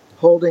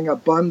holding a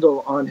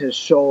bundle on his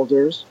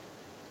shoulders,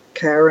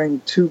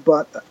 carrying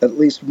at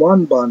least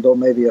one bundle,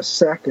 maybe a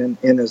second,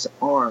 in his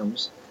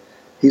arms.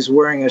 He's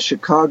wearing a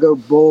Chicago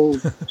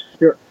Bulls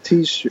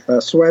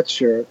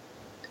sweatshirt,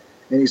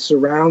 and he's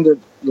surrounded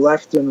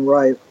left and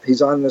right.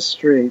 He's on the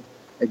street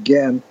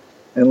again,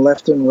 and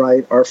left and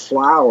right are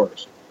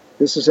flowers.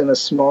 This is in a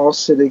small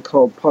city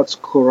called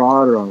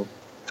Pátzcuaro,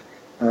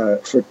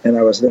 and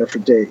I was there for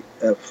Day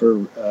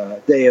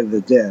of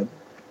the Dead.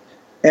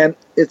 And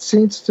it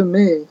seems to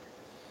me,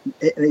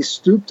 and he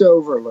stooped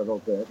over a little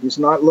bit. He's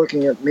not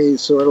looking at me,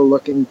 sort of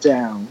looking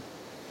down,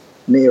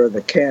 me or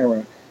the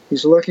camera.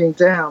 He's looking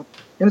down,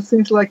 and it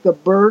seems like the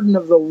burden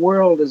of the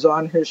world is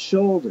on his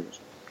shoulders.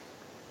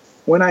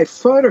 When I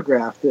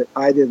photographed it,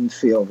 I didn't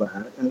feel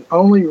that. And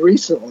only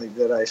recently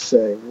did I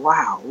say,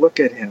 wow, look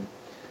at him.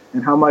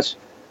 And how much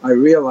I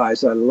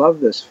realized I love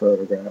this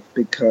photograph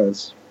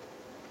because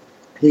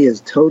he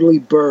is totally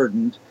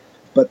burdened,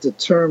 but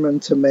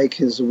determined to make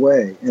his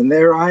way. And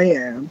there I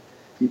am.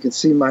 You can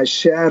see my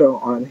shadow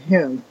on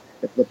him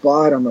at the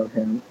bottom of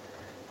him,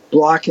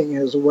 blocking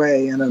his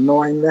way and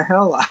annoying the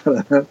hell out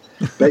of him.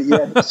 But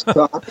yet he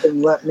stopped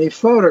and let me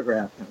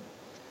photograph him.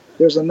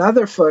 There's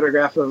another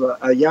photograph of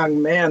a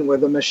young man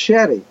with a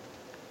machete.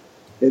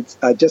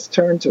 I just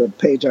turned to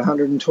page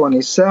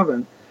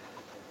 127,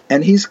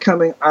 and he's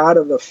coming out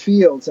of the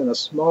fields in a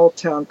small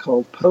town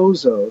called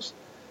Pozos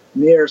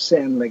near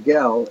San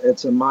Miguel.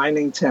 It's a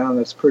mining town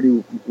that's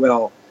pretty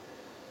well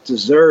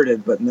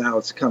deserted, but now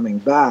it's coming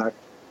back.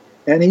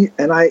 And he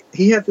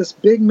had this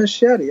big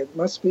machete. It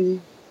must be,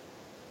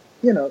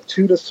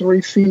 2 to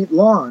 3 feet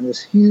long,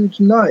 this huge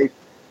knife.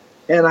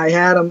 And I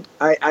had him,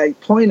 I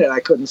pointed,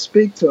 I couldn't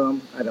speak to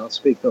him. I don't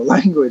speak the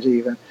language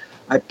even.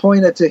 I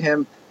pointed to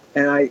him,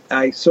 and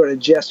I sort of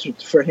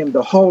gestured for him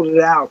to hold it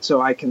out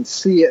so I can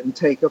see it and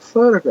take a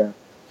photograph.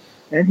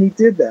 And he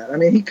did that. I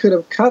mean, he could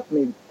have cut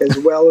me as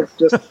well as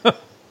just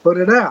put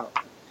it out.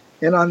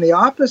 And on the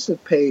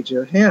opposite page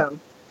of him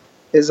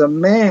is a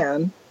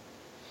man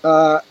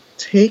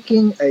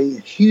taking a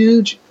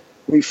huge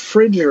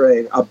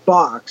refrigerator, a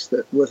box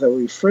with a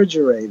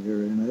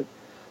refrigerator in it,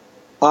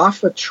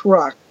 off a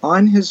truck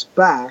on his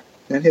back,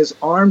 and his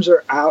arms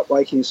are out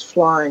like he's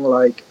flying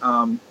like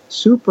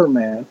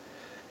Superman,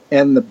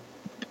 and the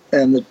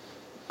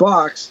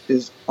box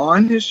is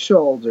on his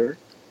shoulder,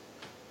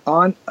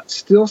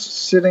 still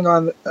sitting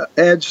on the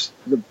edge.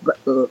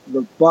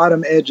 The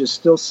bottom edge is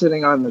still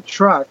sitting on the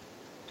truck,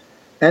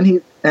 and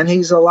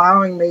he's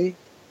allowing me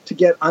to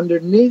get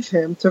underneath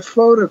him to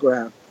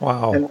photograph.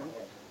 Wow!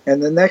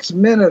 And the next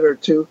minute or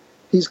two,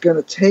 he's going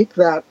to take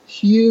that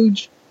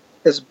huge,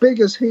 as big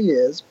as he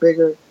is,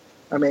 bigger,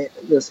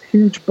 this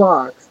huge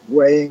box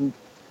weighing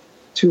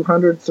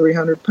 200,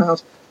 300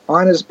 pounds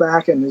on his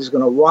back, and he's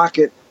going to walk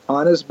it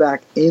on his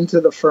back into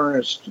the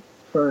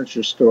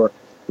furniture store,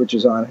 which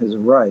is on his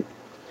right.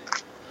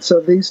 So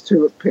these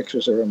two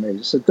pictures are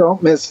amazing. So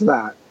don't miss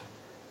that.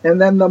 And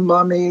then the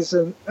mummies,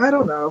 and I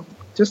don't know,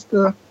 just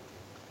the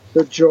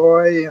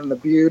joy and the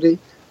beauty.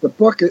 The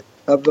book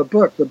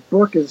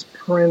is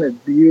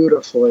printed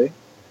beautifully.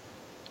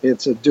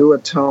 It's a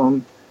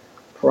duotone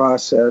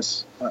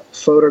process,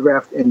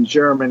 photographed in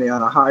Germany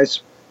on a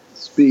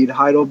high-speed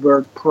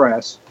Heidelberg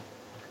press,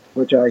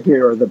 which I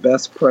hear are the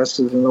best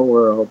presses in the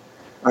world.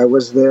 I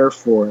was there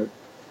for it,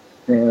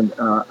 and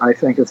I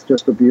think it's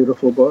just a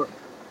beautiful book.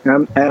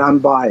 And I'm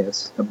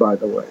biased, by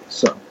the way.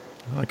 So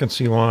I can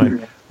see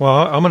why.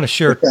 Well, I'm going to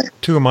share Okay.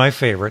 two of my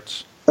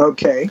favorites.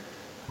 Okay.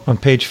 On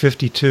page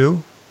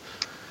 52,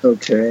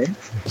 Okay.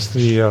 it's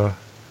the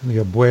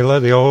abuela,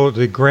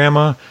 the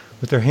grandma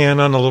with their hand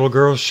on the little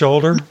girl's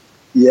shoulder.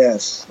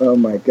 Yes. Oh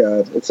my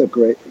God. It's a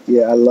great.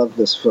 Yeah, I love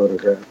this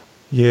photograph.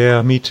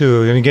 Yeah, me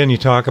too. And again, you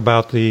talk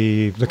about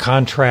the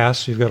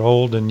contrast. You've got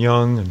old and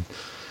young, and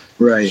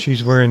Right.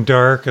 she's wearing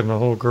dark, and the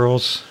little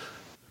girl's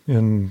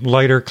in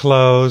lighter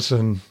clothes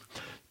and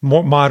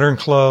more modern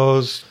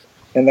clothes.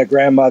 And the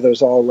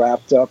grandmother's all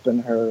wrapped up in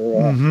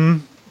her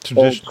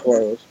old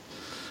clothes.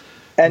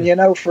 And you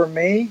know, for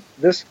me,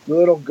 this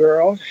little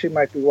girl, she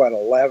might be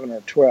 11 or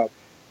 12,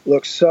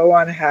 looks so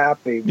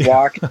unhappy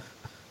walking.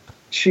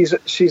 She's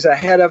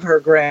ahead of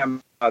her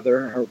grandmother.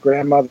 Her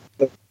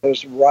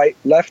grandmother's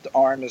left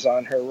arm is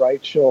on her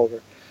right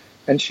shoulder,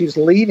 and she's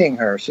leading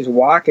her. She's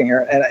walking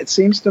her, and it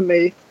seems to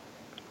me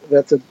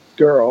that the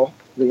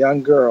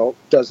young girl,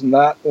 does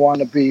not want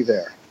to be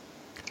there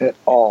at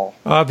all.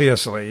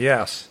 Obviously,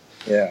 yes.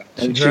 Yeah,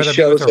 and she'd rather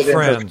be with her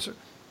friends.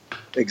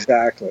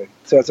 Exactly.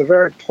 So it's a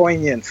very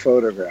poignant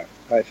photograph,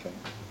 I think.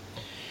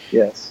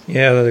 Yes.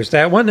 Yeah, there's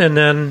that one, and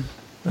then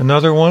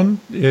another one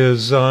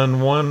is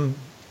on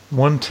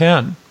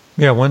 110.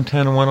 Yeah,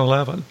 110 and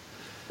 111.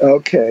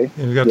 Okay.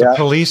 And you've got the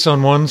police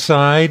on one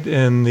side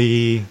and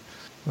the,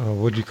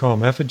 what do you call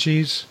them,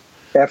 effigies?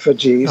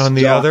 Effigies. On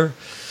the other.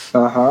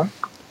 Uh-huh.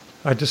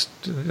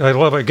 I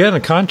love, again, the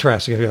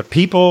contrast. You've got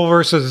people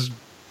versus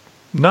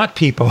not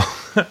people.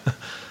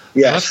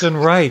 Yes. Left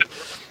and right.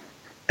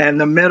 And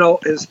the middle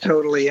is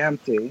totally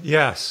empty.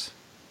 Yes.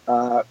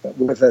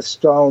 With a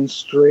stone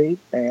street,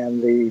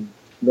 and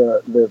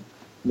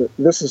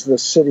this is the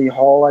city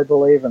hall, I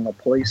believe, and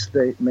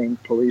the main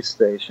police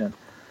station.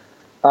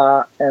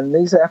 And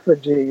these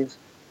effigies,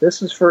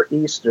 this is for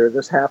Easter.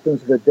 This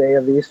happens the day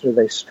of Easter.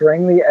 They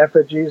string the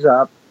effigies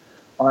up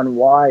on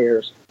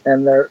wires,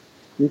 and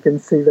you can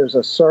see there's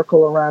a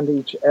circle around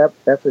each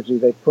effigy.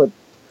 They put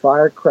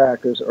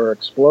firecrackers or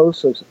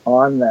explosives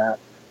on that,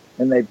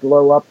 and they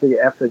blow up the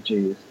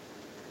effigies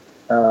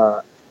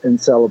in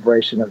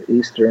celebration of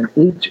Easter. And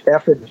each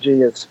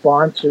effigy is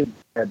sponsored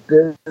by a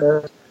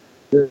business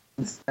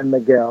in San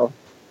Miguel,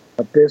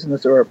 a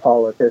business or a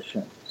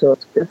politician. So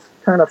it's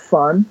kind of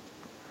fun,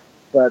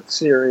 but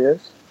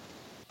serious.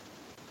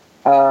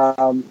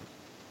 And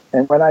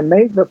when I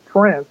made the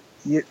print,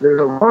 there's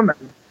a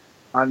woman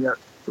on the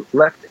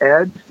left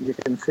edge. You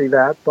can see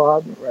that,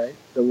 Bob, right?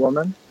 The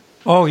woman.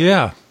 Oh,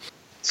 yeah.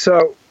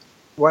 So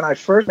when I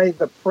first made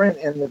the print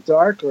in the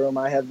darkroom,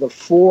 I had the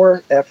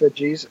 4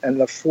 effigies and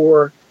the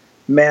 4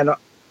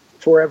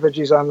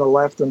 effigies on the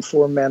left and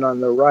 4 men on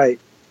the right.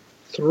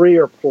 3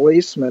 are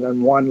policemen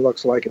and 1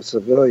 looks like a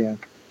civilian.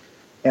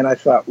 And I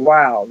thought,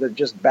 wow, they're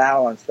just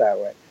balanced that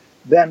way.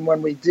 Then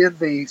when we did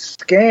the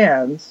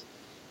scans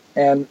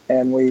and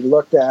we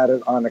looked at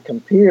it on a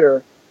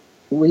computer,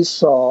 I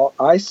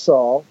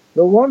saw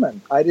the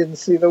woman. I didn't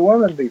see the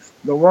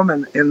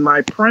woman in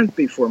my print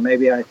before.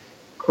 Maybe I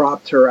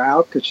cropped her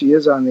out because she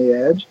is on the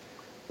edge,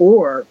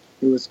 or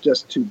it was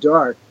just too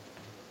dark.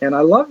 And I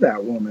love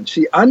that woman.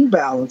 She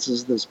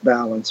unbalances this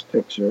balanced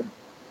picture,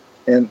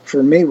 and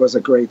for me was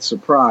a great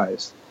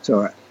surprise.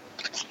 So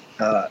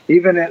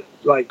even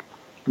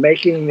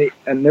making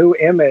a new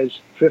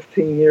image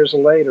 15 years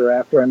later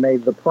after I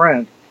made the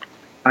print,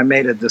 I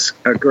made a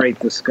great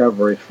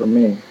discovery for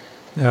me.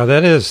 Now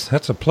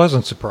that's a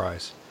pleasant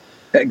surprise.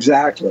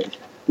 Exactly.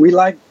 We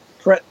like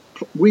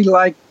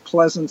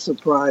pleasant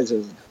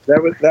surprises.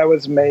 That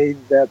was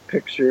made, that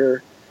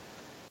picture,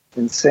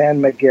 in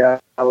San Miguel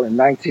in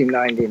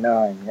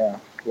 1999. Yeah,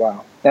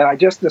 wow. And I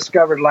just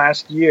discovered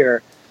last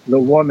year the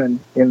woman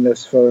in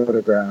this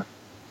photograph.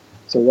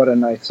 So what a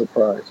nice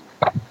surprise.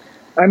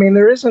 I mean,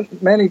 there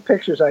isn't many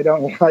pictures I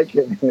don't like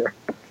in here.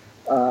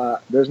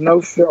 There's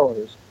no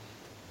fillers.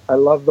 I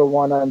love the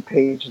one on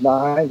page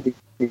 9,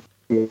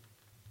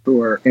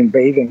 who are in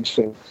bathing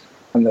suits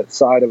on the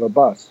side of a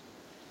bus.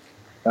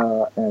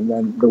 And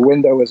then the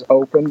window is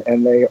open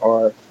and they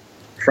are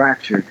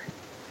fractured,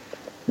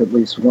 at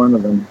least one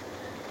of them.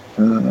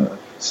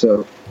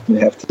 So you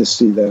have to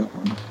see that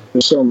one.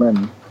 There's so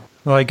many.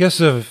 Well, I guess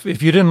if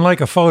you didn't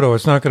like a photo,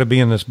 it's not going to be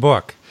in this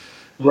book.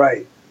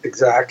 Right,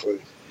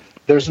 exactly.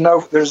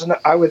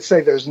 I would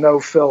say there's no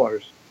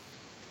fillers.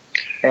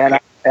 And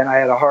I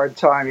had a hard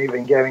time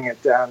even getting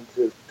it down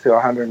to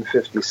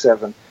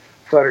 157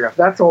 photographs.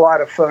 That's a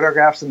lot of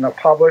photographs, and the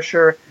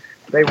publisher,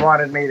 they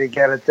wanted me to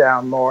get it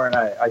down more, and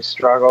I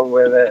struggled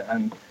with it,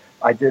 and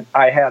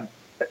I had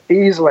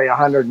easily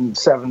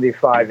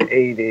 175,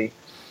 80,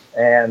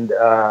 and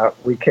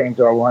we came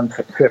to a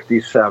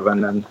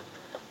 157,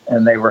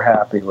 and they were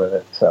happy with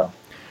it. So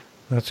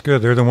that's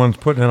good. They're the ones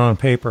putting it on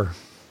paper.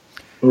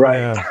 Right.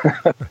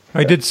 Yeah.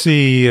 I did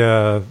see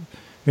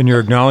in your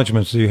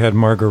acknowledgments that you had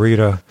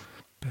Margarita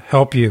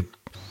help you.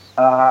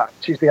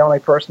 She's the only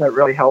person that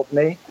really helped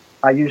me.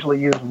 I usually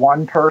use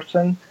one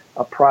person,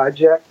 a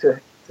project, to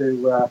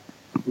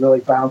really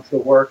bounce the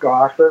work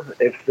off of.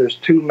 If there's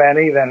too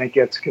many, then it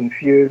gets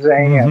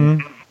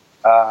confusing. Mm-hmm.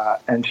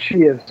 And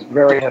she is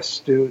very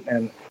astute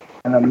and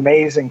an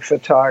amazing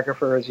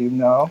photographer, as you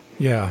know.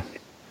 Yeah.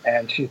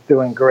 And she's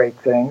doing great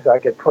things. I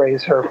could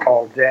praise her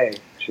all day.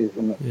 She's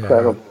an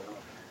incredible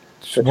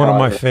She's one of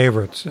my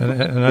favorites.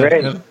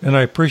 And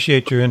I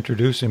appreciate you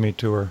introducing me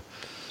to her.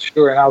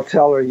 Sure, and I'll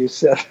tell her you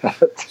said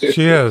that too.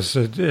 She is,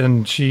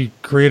 and she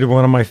created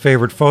one of my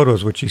favorite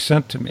photos, which she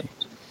sent to me.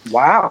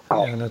 Wow.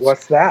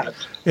 What's that?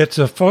 It's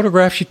a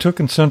photograph she took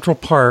in Central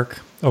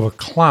Park of a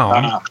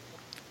clown.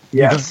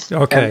 Yes.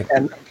 Okay.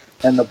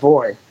 And the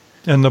boy.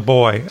 And the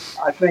boy.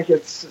 I think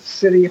it's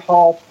City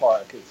Hall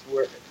Park.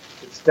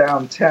 It's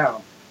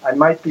downtown. I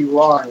might be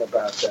wrong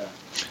about that,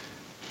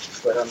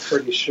 but I'm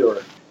pretty sure.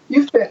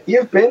 You've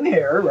been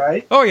here,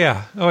 right? Oh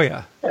yeah.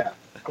 Yeah,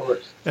 of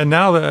course. And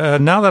now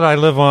that I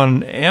live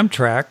on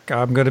Amtrak,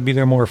 I'm going to be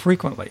there more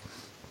frequently.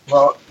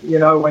 Well,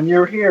 when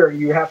you're here,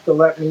 you have to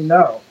let me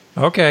know.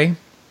 Okay.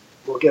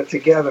 We'll get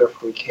together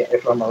if we can,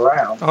 if I'm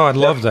around. Oh, I'd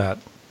love that.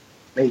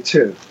 Me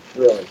too,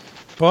 really.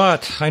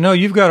 But I know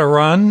you've got to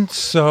run,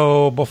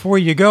 so before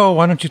you go,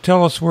 why don't you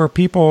tell us where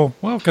people,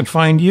 can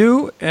find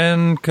you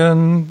and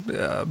can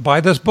buy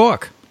this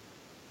book?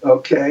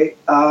 Okay.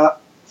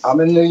 I'm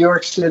in New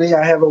York City.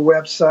 I have a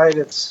website.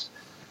 It's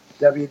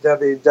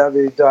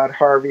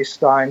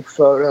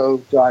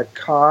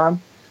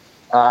www.harveysteinphoto.com.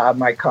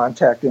 My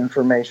contact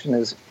information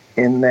is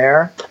in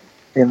there,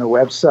 in the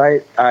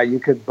website. You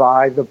could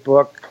buy the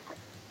book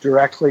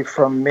directly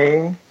from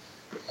me.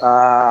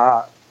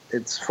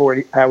 It's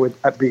 $40.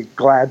 I'd be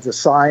glad to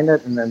sign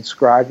it and then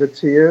scribe it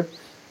to you.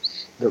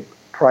 The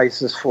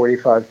price is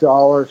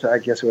 $45. I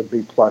guess it would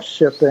be plus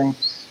shipping.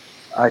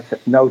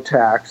 No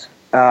tax.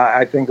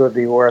 I think it would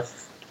be worth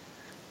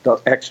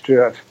the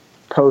extra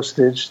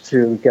postage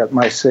to get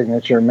my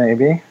signature,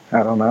 maybe.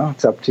 I don't know.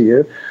 It's up to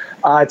you.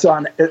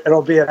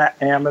 It'll be on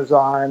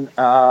Amazon.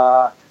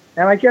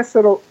 And I guess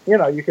you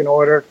can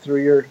order it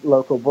through your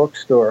local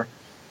bookstore.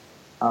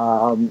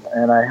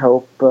 And I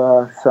hope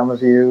some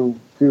of you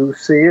do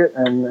see it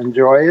and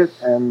enjoy it.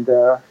 And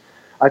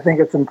I think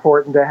it's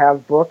important to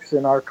have books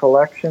in our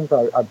collections.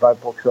 I buy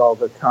books all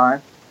the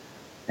time.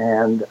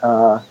 And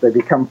they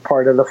become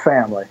part of the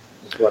family,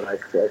 is what I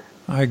say.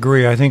 I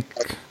agree. I think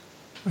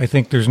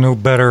there's no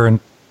better in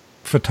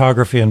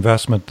photography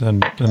investment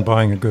than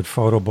buying a good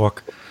photo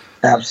book.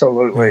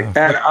 Absolutely.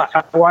 And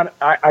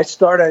I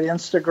started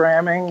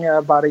Instagramming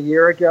about a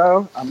year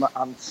ago.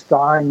 I'm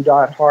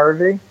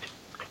Stein.Harvey.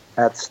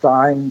 At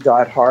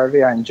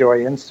Stein.Harvey. I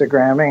enjoy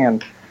Instagramming,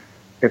 and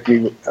if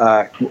you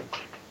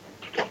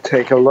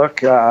take a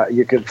look,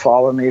 you could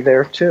follow me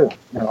there too,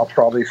 and I'll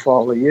probably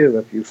follow you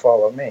if you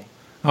follow me.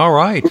 All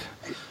right.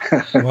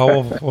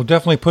 Well, we'll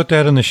definitely put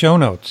that in the show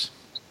notes.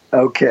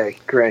 Okay,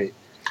 great.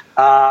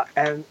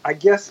 And I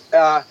guess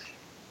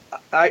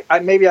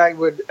maybe I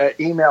would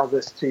email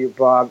this to you,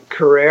 Bob.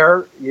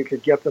 Carrere, you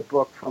could get the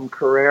book from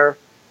Carrere.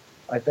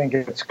 I think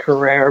it's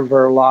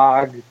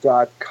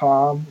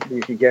carrereverlag.com.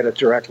 You can get it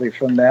directly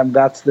from them.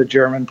 That's the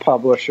German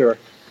publisher,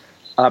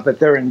 but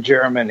they're in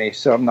Germany,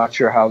 so I'm not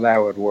sure how that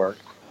would work.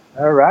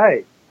 All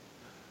right.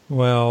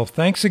 Well,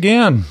 thanks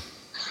again.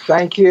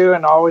 Thank you,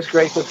 and always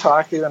great to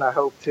talk to you, and I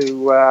hope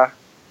to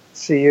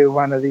see you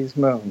one of these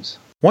moons.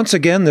 Once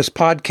again, this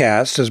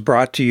podcast is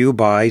brought to you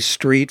by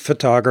Street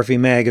Photography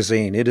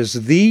Magazine. It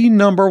is the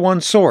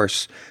 #1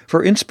 source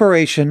for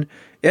inspiration,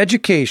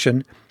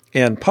 education,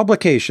 and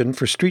publication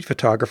for street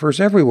photographers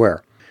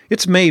everywhere.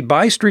 It's made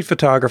by street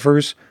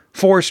photographers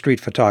for street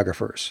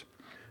photographers.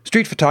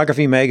 Street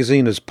Photography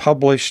Magazine is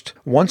published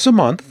once a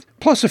month,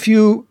 plus a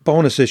few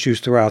bonus issues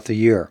throughout the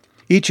year.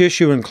 Each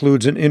issue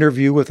includes an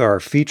interview with our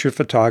featured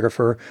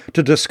photographer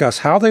to discuss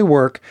how they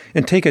work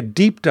and take a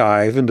deep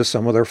dive into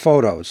some of their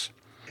photos.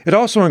 It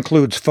also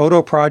includes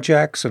photo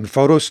projects and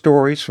photo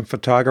stories from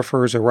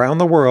photographers around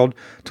the world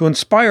to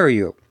inspire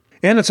you.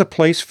 And it's a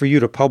place for you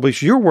to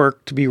publish your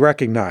work to be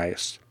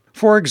recognized.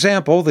 For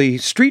example, the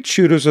Street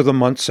Shooters of the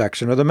Month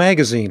section of the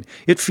magazine.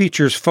 It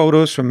features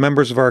photos from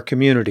members of our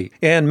community,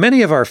 and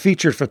many of our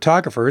featured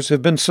photographers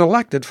have been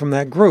selected from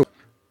that group.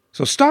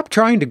 So stop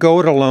trying to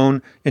go it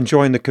alone and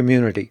join the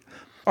community.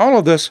 All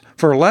of this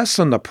for less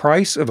than the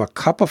price of a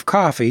cup of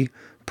coffee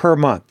per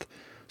month.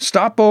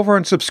 Stop over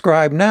and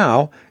subscribe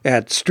now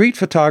at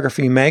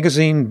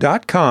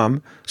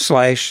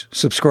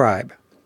streetphotographymagazine.com/subscribe.